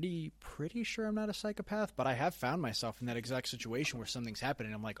pretty sure I'm not a psychopath, but I have found myself in that exact situation where something's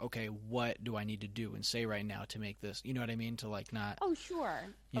happening. I'm like, okay, what do I need to do and say right now to make this, you know what I mean? To like not, Oh, sure.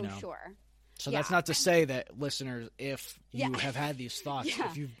 Sure. So that's not to say that listeners, if you have had these thoughts,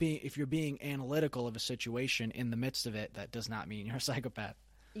 Yeah. if you're being analytical of a situation in the midst of it, that does not mean you're a psychopath.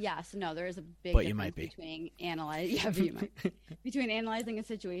 Yes, no, there is a big But difference you might be. between analyzing a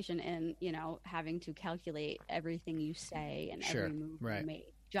situation and, you know, having to calculate everything you say and Sure, every move right. you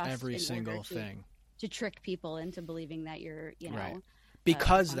make. Just Every in single order thing. to trick people into believing that you're, you know, Right.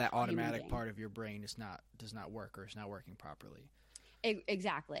 Because a that human automatic being. part of your brain does not work or is not working properly.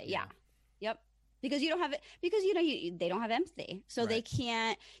 Exactly. Yeah. Yep. Because you don't have it, because, you know, they don't have empathy. So they Right.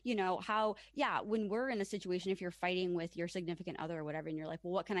 can't, you know, when we're in a situation, if you're fighting with your significant other or whatever, and you're like,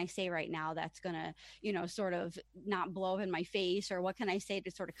 well, what can I say right now that's going to, you know, sort of not blow up in my face, or what can I say to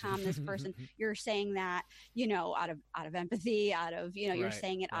sort of calm this person? You're saying that, you know, out of empathy, out of, you know, you're Right,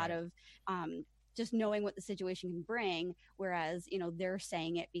 saying it out right. of, just knowing what the situation can bring. Whereas, you know, they're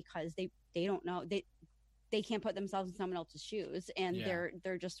saying it because they don't know, they can't put themselves in someone else's shoes, and Yeah.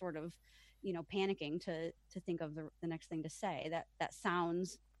 they're just sort of, you know, panicking to think of the next thing to say that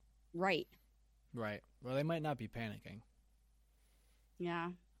sounds right. Right. Well, they might not be panicking. Yeah,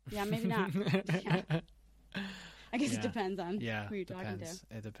 maybe not. Yeah. I guess it depends on who you're talking to.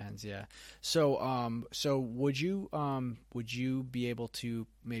 It depends. Yeah. So, so would you be able to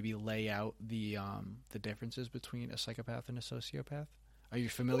maybe lay out the differences between a psychopath and a sociopath? Are you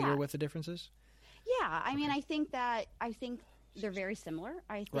familiar with the differences? Yeah, I mean, I think they're very similar.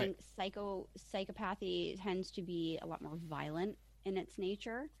 I think psychopathy tends to be a lot more violent in its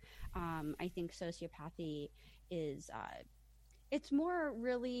nature. I think sociopathy is it's more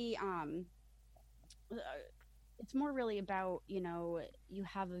really about, you know, you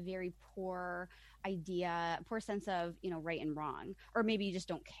have a very poor sense of, you know, right and wrong, or maybe you just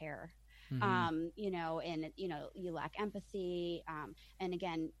don't care. You know, and, you know, you lack empathy. And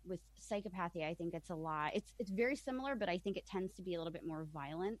again, with psychopathy, I think it's very similar, but I think it tends to be a little bit more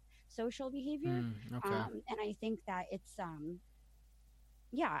violent social behavior. Okay. And I think that it's, I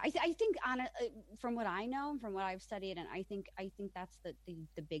think from what I know, from what I've studied, and I think that's the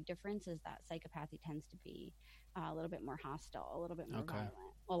big difference is that psychopathy tends to be a little bit more hostile, a little bit more violent,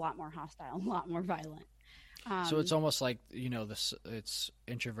 a lot more hostile, a lot more violent. So it's almost like, you know, it's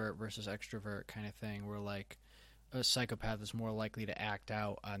introvert versus extrovert kind of thing, where like a psychopath is more likely to act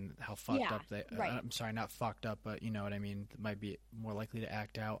out on how fucked up they. Right. I'm sorry, not fucked up, but you know what I mean. Might be more likely to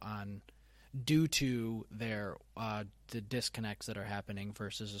act out on due to their the disconnects that are happening,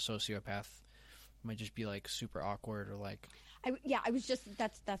 versus a sociopath might just be like super awkward or like. I was just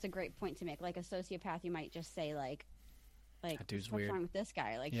that's a great point to make. Like a sociopath, you might just say like That dude's what's weird. wrong with this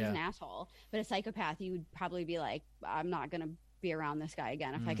guy? Like he's an asshole. But a psychopath, you would probably be like, I'm not gonna be around this guy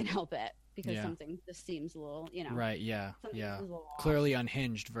again if I can help it, because something just seems a little, you know. Right. Yeah. Yeah. seems a little off. Clearly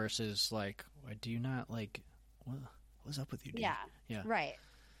unhinged versus like, do you not like? What's up with you, dude? Yeah. Yeah. Right.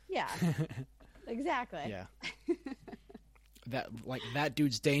 Yeah. Exactly. Yeah. that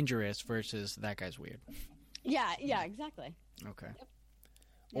dude's dangerous versus that guy's weird. Yeah. Yeah. Exactly. Okay.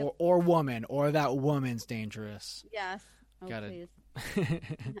 Yep. Or woman, or that woman's dangerous. Yes. Oh, Got it.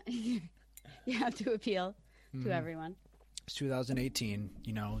 please. You have to appeal to everyone. It's 2018.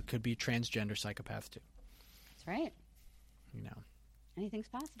 You know, it could be transgender psychopath too. That's right. You know, Anything's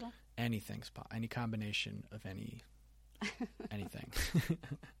possible. anything's any combination of anything.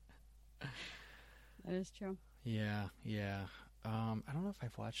 That is true. Yeah. I don't know if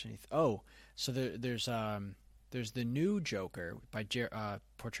I've watched anything. Oh, so there's the new Joker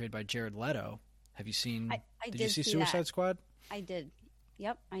portrayed by Jared Leto. Have you seen? Did you see Suicide that. Squad? I did.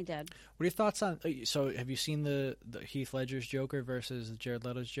 Yep, I did. What are your thoughts on? So, have you seen the Heath Ledger's Joker versus Jared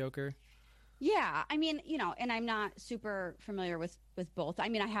Leto's Joker? Yeah, I mean, you know, and I'm not super familiar with both. I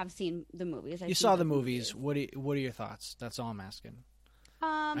mean, I have seen the movies. You saw the movies. What are your thoughts? That's all I'm asking.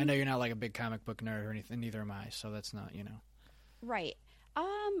 I know you're not like a big comic book nerd or anything. Neither am I. So that's not, you know. Right.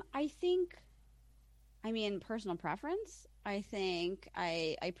 I think, I mean, personal preference. I think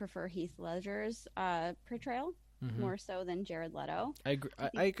I prefer Heath Ledger's portrayal more so than Jared Leto. I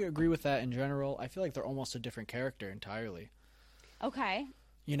agree with that in general. I feel like they're almost a different character entirely. Okay.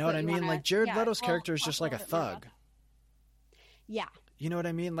 You know what I mean? Like Jared Leto's character is just like a thug. Yeah. You know what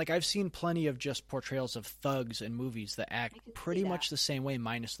I mean? Like I've seen plenty of just portrayals of thugs in movies that act pretty much the same way,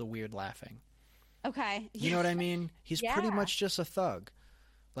 minus the weird laughing. Okay. You know what I mean? He's pretty much just a thug,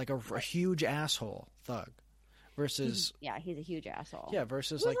 like a huge asshole thug. Versus, he's a huge asshole. Yeah,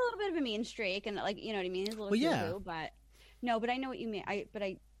 versus he like a little bit of a mean streak, and like, you know what I mean. He's a little cuckoo, but I know what you mean. But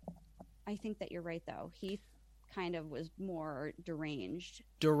I think that you're right though. Heath kind of was more deranged.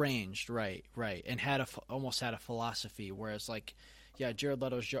 Deranged, right, and almost had a philosophy, whereas like, yeah, Jared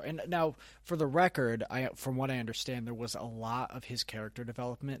Leto's Joker. And now, for the record, from what I understand, there was a lot of his character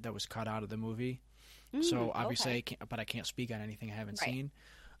development that was cut out of the movie. So obviously, okay. I can't speak on anything I haven't Right.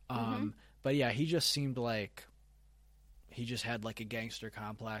 seen. But yeah, he just seemed like he just had like a gangster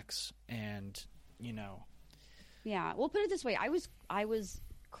complex, and you know. Yeah. Well, put it this way: I was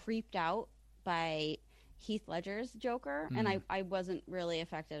creeped out by Heath Ledger's Joker, and I wasn't really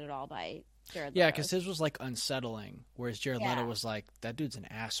affected at all by Jared Leto. Yeah, because his was like unsettling, whereas Jared Leto Yeah. was like, that dude's an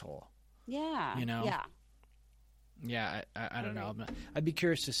asshole. Yeah. You know? Yeah. Yeah, I don't know. I'd be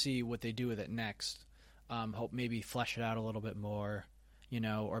curious to see what they do with it next. Hope maybe flesh it out a little bit more, you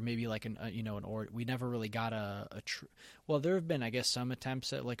know, or maybe like we never really got well, there have been, I guess, some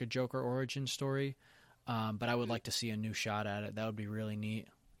attempts at like a Joker origin story, but I would like to see a new shot at it. That would be really neat,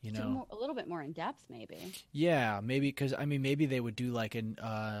 you know. A little bit more in depth, maybe. Yeah, maybe, because I mean, maybe they would do like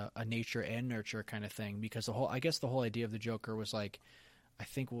a nature and nurture kind of thing, because I guess the whole idea of the Joker was like, I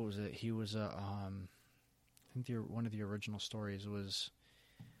think, what was it? He was I think one of the original stories was,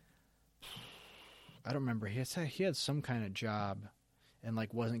 I don't remember. He had some kind of job, and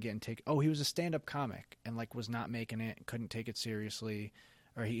like wasn't getting taken. Oh, he was a stand-up comic and like was not making it, couldn't take it seriously,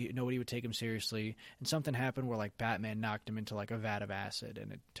 or nobody would take him seriously. And something happened where like Batman knocked him into like a vat of acid,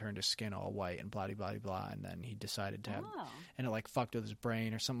 and it turned his skin all white and blah blah blah. And then he decided to have, and it like fucked with his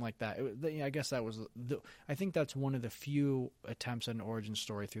brain or something like that. I guess that was I think that's one of the few attempts at an origin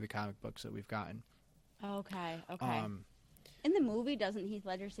story through the comic books that we've gotten. Okay. In the movie, doesn't Heath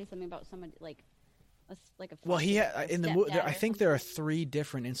Ledger say something about somebody like a well, he had, in the movie, I think there are 3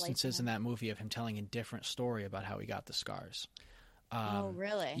 different Like instances in that movie of him telling a different story about how he got the scars. Oh,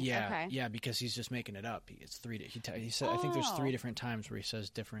 really? Yeah, Okay. yeah, because he's just making it up. It's 3. He said, I think there's 3 different times where he says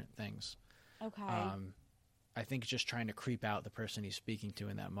different things. Okay. I think just trying to creep out the person he's speaking to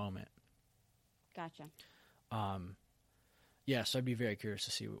in that moment. Gotcha. Yeah, so I'd be very curious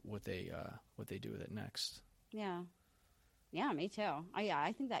to see what they do with it next. Yeah. Yeah, me too.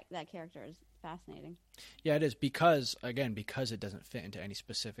 I think that character is fascinating. Yeah, it is, because it doesn't fit into any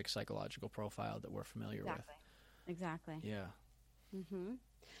specific psychological profile that we're familiar with. Exactly. Yeah.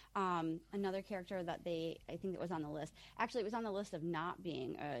 Another character that I think that was on the list. Actually, it was on the list of not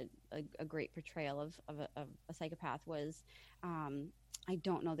being a great portrayal of a psychopath. Was I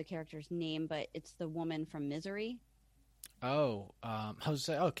don't know the character's name, but it's the woman from Misery. Oh, I was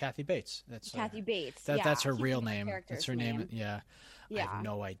saying, Kathy Bates. That's Kathy Bates. That's her real name. That's her name. Yeah. I Yeah. have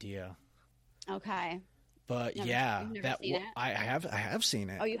no idea. Okay. But You've yeah, never seen it? I have seen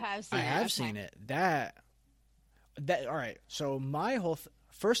it. Oh, you have seen I it? have Okay. seen it. That all right. So my whole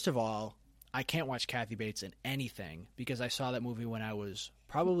first of all, I can't watch Kathy Bates in anything because I saw that movie when I was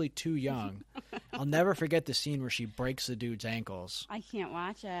probably too young. I'll never forget the scene where she breaks the dude's ankles. I can't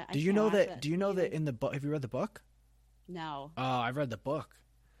watch it. Do you know that? Do you know that in the book? Have you read the book? No. Oh, I've read the book.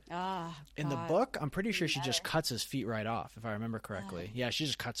 Oh, In the book, I'm pretty sure she just cuts his feet right off, if I remember correctly. Yeah, she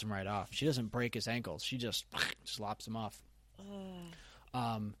just cuts him right off. She doesn't break his ankles. She just lops him off.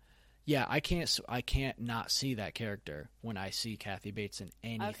 Yeah, I can't not see that character when I see Kathy Bates in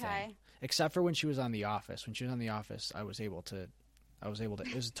anything. Okay. Except for when she was on The Office. When she was on The Office, I was able to it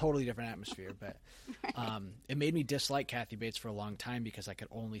was a totally different atmosphere, but it made me dislike Kathy Bates for a long time because I could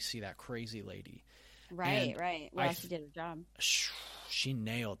only see that crazy lady. Right, And right. Well, she did her job. She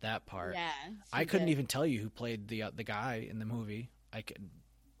nailed that part. Yeah. I couldn't even tell you who played the guy in the movie. I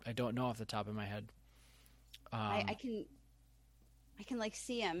don't know off the top of my head. I can like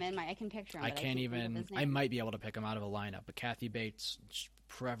see him in I can picture him. I but can't think of even. his I name. might be able to pick him out of a lineup, but Kathy Bates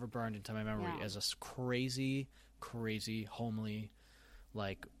forever burned into my memory Yeah. as a crazy, homely,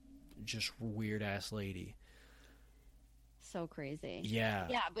 like just weird ass lady. So crazy. Yeah.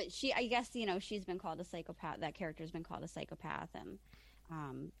 Yeah, but I guess she's been called a psychopath. That character's been called a psychopath, and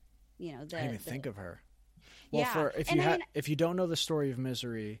I didn't even think of her. Well, Yeah, if you don't know the story of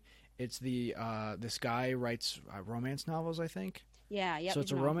Misery, it's this guy writes romance novels, I think. Yeah, yeah. So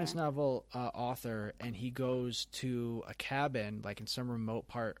it's a romance novel author, and he goes to a cabin, like in some remote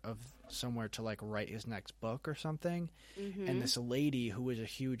part of somewhere, to like write his next book or something. Mm-hmm. And this lady who is a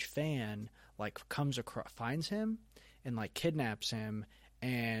huge fan, like finds him and like kidnaps him.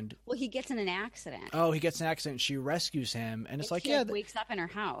 And Well, he gets in an accident. he gets in an accident. And she rescues him, and it's like, she wakes up in her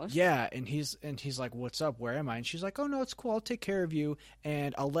house. yeah. And he's like, "What's up? Where am I?" And she's like, "Oh no, it's cool. I'll take care of you,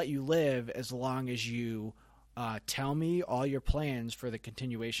 and I'll let you live as long as you tell me all your plans for the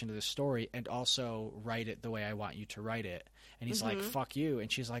continuation of the story, and also write it the way I want you to write it." And he's like, "Fuck you."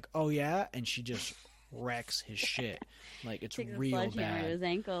 And she's like, "Oh yeah," and she just wrecks his shit. Like, it's Takes a real sledgehammer to bad. his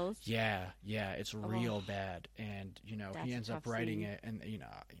ankles. Yeah, it's real bad. And, you know, That's he a ends up tough writing scene. it, and, you know,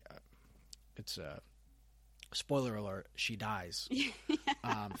 it's a spoiler alert, she dies.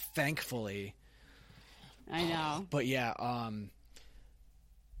 Thankfully. I know. But yeah,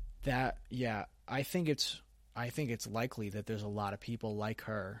 I think it's likely that there's a lot of people like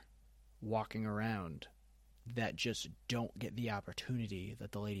her walking around that just don't get the opportunity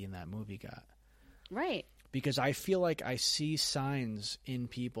that the lady in that movie got. Right. Because I feel like I see signs in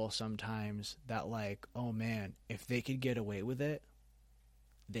people sometimes that, like, oh man, if they could get away with it,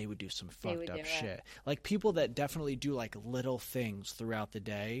 they would do some fucked up shit. Like, people that definitely do, like, little things throughout the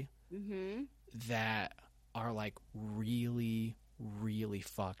day that are, like, really, really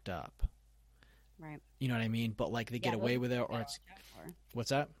fucked up. Right. You know what I mean? But, like, they get away with it, or it's... What's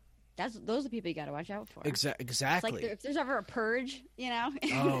that? Those are the people you got to watch out for. Exactly. It's like if there's ever a purge, you know,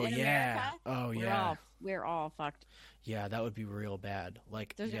 Oh, in yeah. America, Oh, yeah. We're all fucked. Yeah, that would be real bad.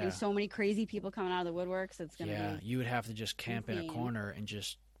 Like, There's going to be so many crazy people coming out of the woodworks. It's going to be... you would have to just camp in a insane. corner and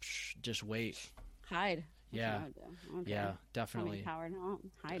just wait. Hide. Yeah. Okay. Yeah, definitely. Coward. No,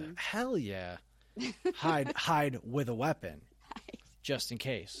 hiding. Hell yeah. Hide with a weapon. Just in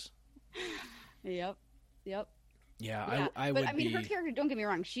case. Yep. Yeah, I would be... her character, don't get me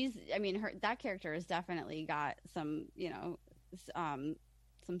wrong, that character has definitely got some, you know,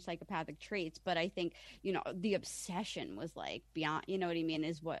 some psychopathic traits, but I think, you know, the obsession was like beyond, you know what I mean,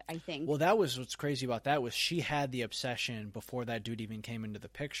 is what I think. Well, that was what's crazy about that was she had the obsession before that dude even came into the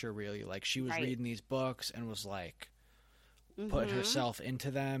picture, really. Like, she was reading these books and was like put herself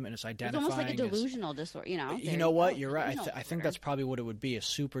into them, and it's identifying. It's almost like a delusional disorder, you know. You know what? You're right. I think that's probably what it would be, a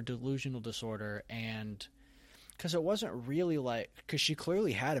super delusional disorder. And because it wasn't really like, because she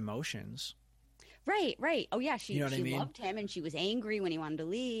clearly had emotions. Right. Oh, yeah. She I mean? loved him, and she was angry when he wanted to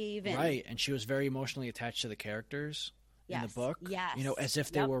leave. And... Right. And she was very emotionally attached to the characters in the book. Yes. You know, as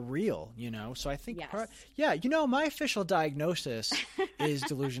if they were real, you know. So I think, Yes. you know, my official diagnosis is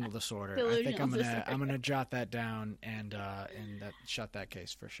delusional disorder. I think I'm gonna jot that down and shut that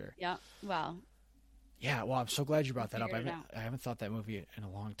case for sure. Yeah. Well. Yeah. Well, I'm so glad you brought that up. I haven't thought that movie in a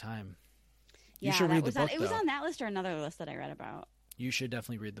long time. You Yeah, should read the book. It was on that list or another list that I read about. You should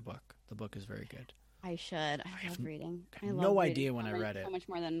definitely read the book. The book is very good. I should. I love reading. I have no idea when I read it. So much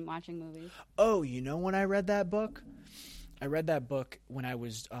more than watching movies. Oh, you know when I read that book? I read that book when I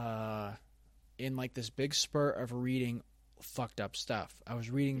was in like this big spurt of reading fucked up stuff. I was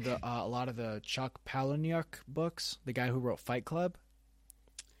reading a lot of the Chuck Palahniuk books, the guy who wrote Fight Club.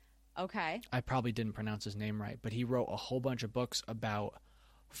 Okay. I probably didn't pronounce his name right, but he wrote a whole bunch of books about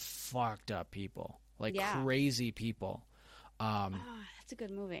fucked up people, like crazy people. That's a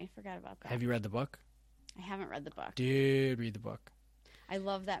good movie. I forgot about that. Have you read the book? I haven't read the book. Dude, read the book. I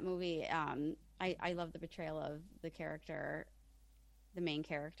love that movie. I love the portrayal of the character, the main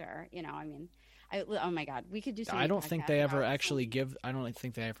character. You know, I mean, oh my God, we could do. I don't think they ever actually I don't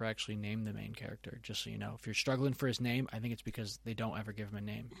think they ever actually name the main character. Just so you know, if you're struggling for his name, I think it's because they don't ever give him a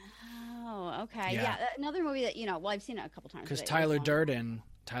name. Oh, okay, yeah. Another movie that I've seen it a couple times. Because Tyler Durden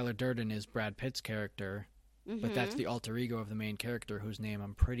is Brad Pitt's character, but that's the alter ego of the main character, whose name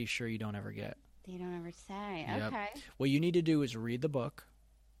I'm pretty sure you don't ever get. They don't ever say. Yep. Okay. What you need to do is read the book.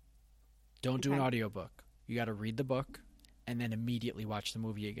 Don't do an audiobook. You got to read the book and then immediately watch the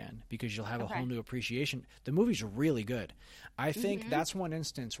movie again, because you'll have a whole new appreciation. The movie's really good. I think that's one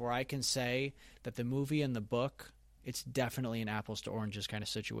instance where I can say that the movie and the book, it's definitely an apples to oranges kind of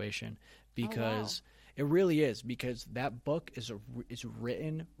situation, because it really is, because that book is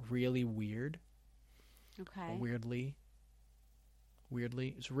written really weird. Okay. Weirdly.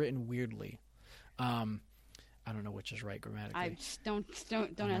 It's written weirdly. I don't know which is right grammatically. I just don't ask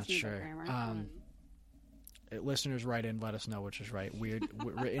me about grammar. Listeners, write in, let us know which is right.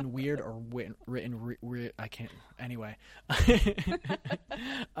 Written weird or written weird. I can't. Anyway.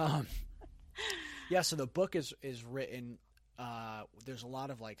 Yeah. So the book is written. There's a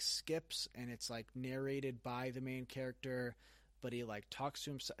lot of like skips, and it's like narrated by the main character, but he like talks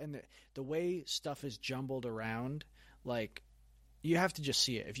to himself, and the way stuff is jumbled around, like. You have to just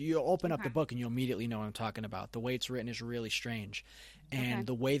see it. If you open up the book and you'll immediately know what I'm talking about. The way it's written is really strange. And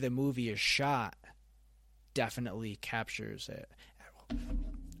the way the movie is shot definitely captures it.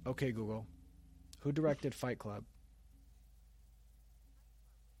 Okay, Google. Who directed Fight Club?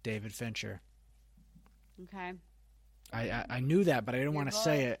 David Fincher. Okay. I knew that, but I didn't want to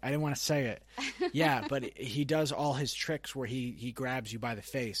say it. Yeah, but he does all his tricks where he grabs you by the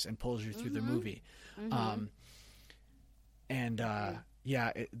face and pulls you through the movie. The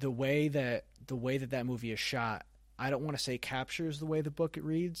way that movie is shot, I don't want to say captures the way the book it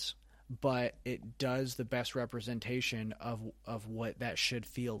reads, but it does the best representation of what that should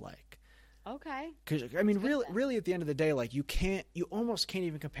feel like. Okay. Because I mean, really, at the end of the day, like you almost can't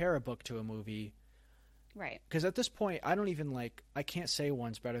even compare a book to a movie, Right. because at this point, I can't say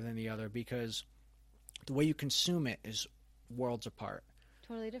one's better than the other because the way you consume it is worlds apart.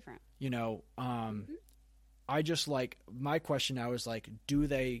 Totally different. I just my question now is do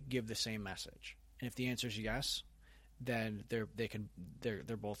they give the same message? And if the answer is yes, then they're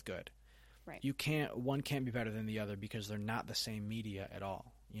both good. Right. One can't be better than the other because they're not the same media at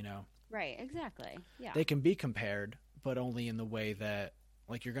all. Right. Exactly. Yeah. They can be compared, but only in the way that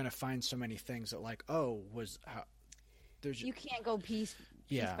you're going to find so many things that you can't go piece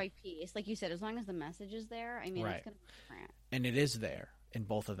by piece, like you said. As long as the message is there, I mean, right. It's going to be different. And it is there in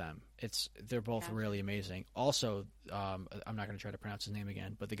both of them. They're both really amazing. Also, I'm not going to try to pronounce his name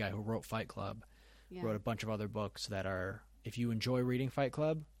again, but the guy who wrote Fight Club wrote a bunch of other books that are. If you enjoy reading Fight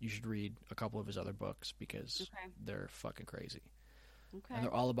Club, you should read a couple of his other books because they're fucking crazy. Okay. And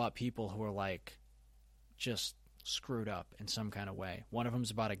they're all about people who are just screwed up in some kind of way. One of them's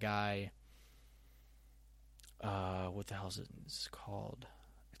about a guy. What the hell is it called?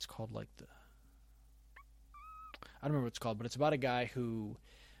 It's called I don't remember what it's called, but it's about a guy who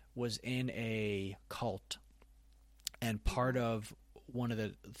was in a cult, and part of one of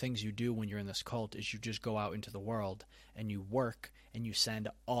the things you do when you're in this cult is you just go out into the world and you work and you send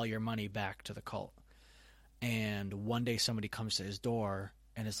all your money back to the cult. And one day somebody comes to his door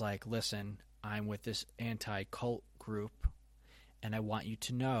and is like, listen, I'm with this anti-cult group, and I want you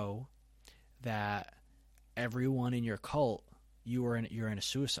to know that everyone in your cult, you're in a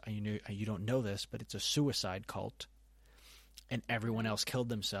suicide. You don't know this, but it's a suicide cult, and everyone else killed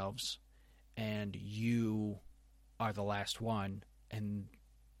themselves, and you are the last one, and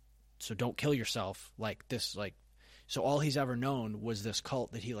so don't kill yourself like this. So all he's ever known was this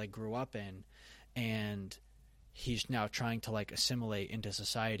cult that he grew up in, and he's now trying to assimilate into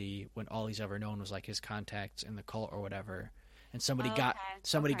society when all he's ever known was his contacts in the cult or whatever. And somebody got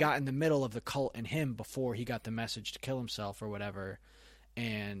in the middle of the cult and him before he got the message to kill himself or whatever.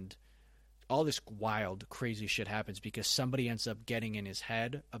 And all this wild, crazy shit happens because somebody ends up getting in his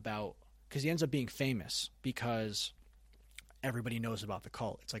head because he ends up being famous because everybody knows about the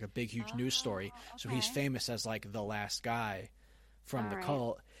cult. It's a big, huge news story. Okay. So he's famous as the last guy from the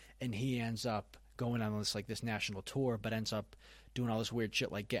cult, and he ends up going on this national tour, but ends up doing all this weird shit,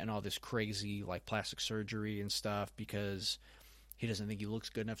 getting all this crazy plastic surgery and stuff because he doesn't think he looks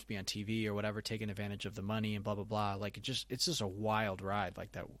good enough to be on TV or whatever, taking advantage of the money and blah blah blah. It's just a wild ride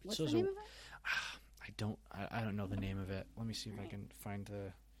like that. What's the name of it? I don't know the name of it. Let me see if I can find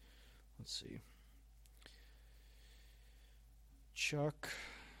the. Let's see. Chuck.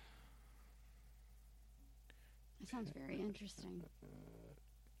 That sounds very interesting.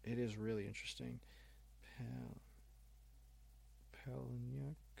 It is really interesting.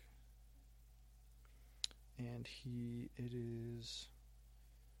 Palahniuk. And it is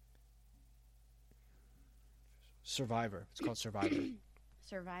Survivor. It's called Survivor.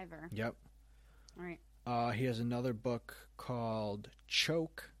 Survivor. Yep. All right. He has another book called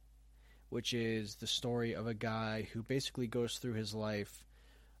Choke, which is the story of a guy who basically goes through his life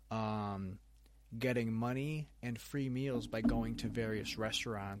getting money and free meals by going to various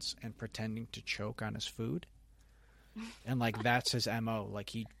restaurants and pretending to choke on his food. And that's his MO.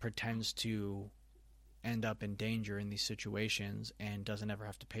 He pretends to end up in danger in these situations and doesn't ever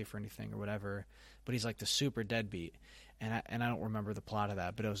have to pay for anything or whatever. But he's the super deadbeat. And I don't remember the plot of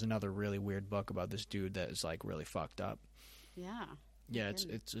that, but it was another really weird book about this dude that is really fucked up. Yeah. Yeah,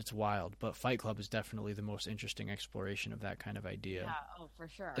 it's wild. But Fight Club is definitely the most interesting exploration of that kind of idea. Yeah, for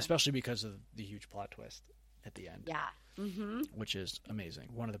sure. Especially because of the huge plot twist at the end. Yeah. Mm-hmm. Which is amazing.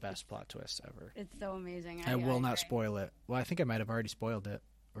 One of the best plot twists ever. It's so amazing. I will not spoil it. Well, I think I might have already spoiled it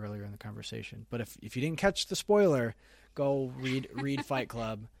earlier in the conversation. But if you didn't catch the spoiler, go read Fight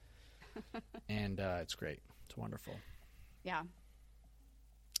Club. And it's great. It's wonderful. Yeah.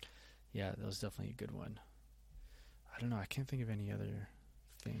 Yeah, that was definitely a good one. I don't know. I can't think of any other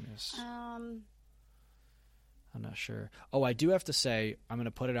famous. I'm not sure. Oh, I do have to say, I'm going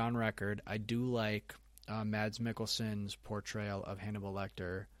to put it on record. I do like Mads Mikkelsen's portrayal of Hannibal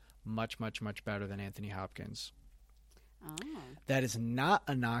Lecter much, much, much better than Anthony Hopkins. Oh. That is not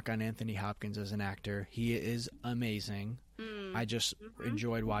a knock on Anthony Hopkins as an actor. He is amazing. I just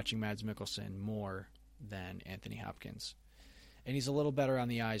enjoyed watching Mads Mikkelsen more than Anthony Hopkins. And he's a little better on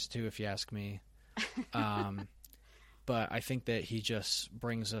the eyes, too, if you ask me. But I think that he just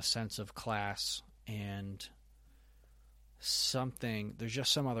brings a sense of class and there's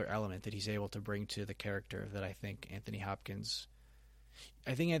just some other element that he's able to bring to the character that I think Anthony Hopkins,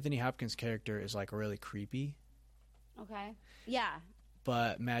 I think Anthony Hopkins' character is like really creepy, Okay. Yeah.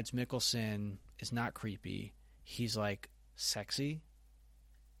 but Mads Mikkelsen is not creepy. He's like sexy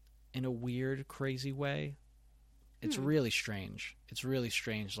in a weird, crazy way. It's really strange. It's really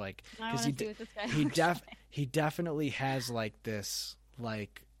strange, like I want to see what this guy he looks like. he definitely has like this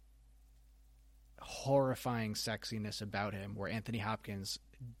like horrifying sexiness about him, where Anthony Hopkins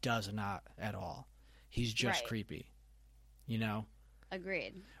does not at all. He's just Right. creepy, you know.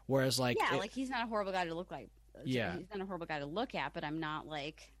 Agreed. Whereas like Yeah, like he's not a horrible guy to look like. Yeah. He's not a horrible guy to look at, but I'm not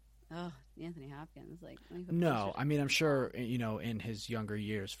like, oh, Anthony Hopkins. Like, let me put no, pictures I mean I'm sure you know in his younger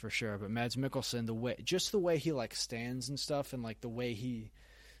years for sure, but Mads Mikkelsen, the way he like stands and stuff, and like the way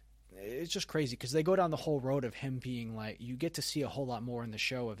it's just crazy because they go down the whole road of him being like, you get to see a whole lot more in the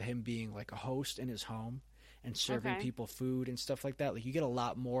show of him being like a host in his home and serving Okay. people food and stuff like that. Like you get a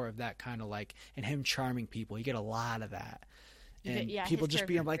lot more of that kind of like, and him charming people, you get a lot of that. And Yeah, people his just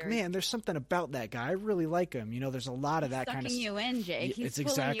being character's like, very- man, there's something about that guy. I really like him. You know, there's a lot of that kind of sucking you in, Jake. He's It's pulling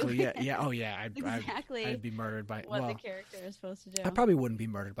exactly, you yeah, in. yeah. Oh, yeah. Exactly I'd be murdered by, what well, the character is supposed to do. I probably wouldn't be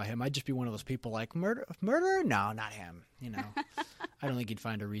murdered by him. I'd just be one of those people like, murder? No, not him. You know, I don't think he'd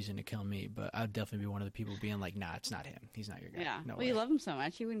find a reason to kill me, but I'd definitely be one of the people being like, nah, it's not him. He's not your guy. Yeah. No well, you way. love him so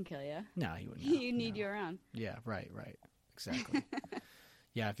much, he wouldn't kill you. No, he wouldn't. You need no. you around. Yeah, right. Exactly.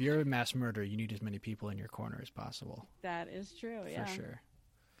 Yeah, if you're a mass murderer, you need as many people in your corner as possible. That is true. Yeah. For sure.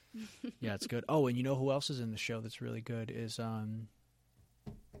 Yeah, it's good. Oh, and you know who else is in the show that's really good is Lawrence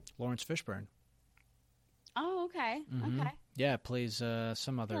Fishburne. Oh, okay. Mhm. Okay. Yeah, plays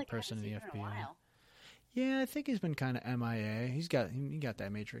some I other feel like I haven't person in the seen him in a FBI. while. Yeah, I think he's been kind of MIA. He got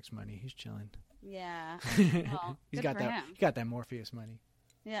that Matrix money. He's chilling. Yeah. Well, He's good got for that. him. He got that Morpheus money.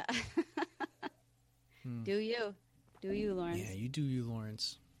 Yeah. Hmm. Do you, Lawrence? Yeah, you do, you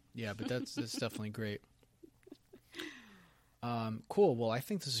Lawrence. Yeah, but that's definitely great. Cool. Well, I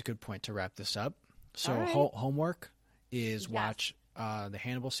think this is a good point to wrap this up. So All right. homework is Yes. watch the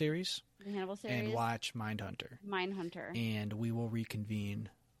Hannibal series The Hannibal series. and watch Mindhunter, Mindhunter. and we will reconvene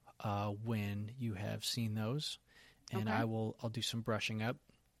when you have seen those, and Okay. I'll do some brushing up.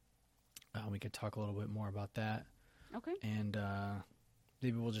 We could talk a little bit more about that. Okay. And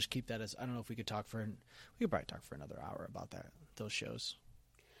maybe we'll just keep that as, I don't know if we could probably talk for another hour about those shows.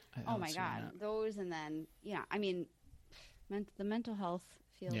 I Oh don't my see God, that. those, and then I mean, the mental health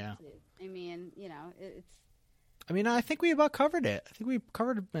field. Yeah. I mean, it's I mean, I think we about covered it. I think we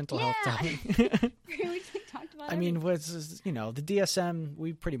covered mental health Yeah. topic. we talked about. I mean, the DSM,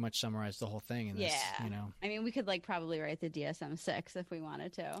 we pretty much summarized the whole thing in this, Yeah. I mean, we could probably write the DSM-6 if we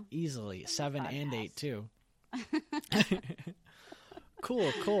wanted to. easily 7 and 8 podcast. too.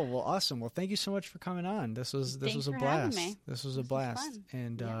 Cool. Well, awesome. Well, thank you so much for coming on. This was Thanks a for having blast. me. This was a This was blast. fun.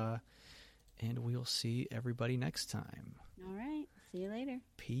 And Yeah. and we'll see everybody next time. All right. See you later.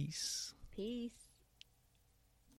 Peace. Peace.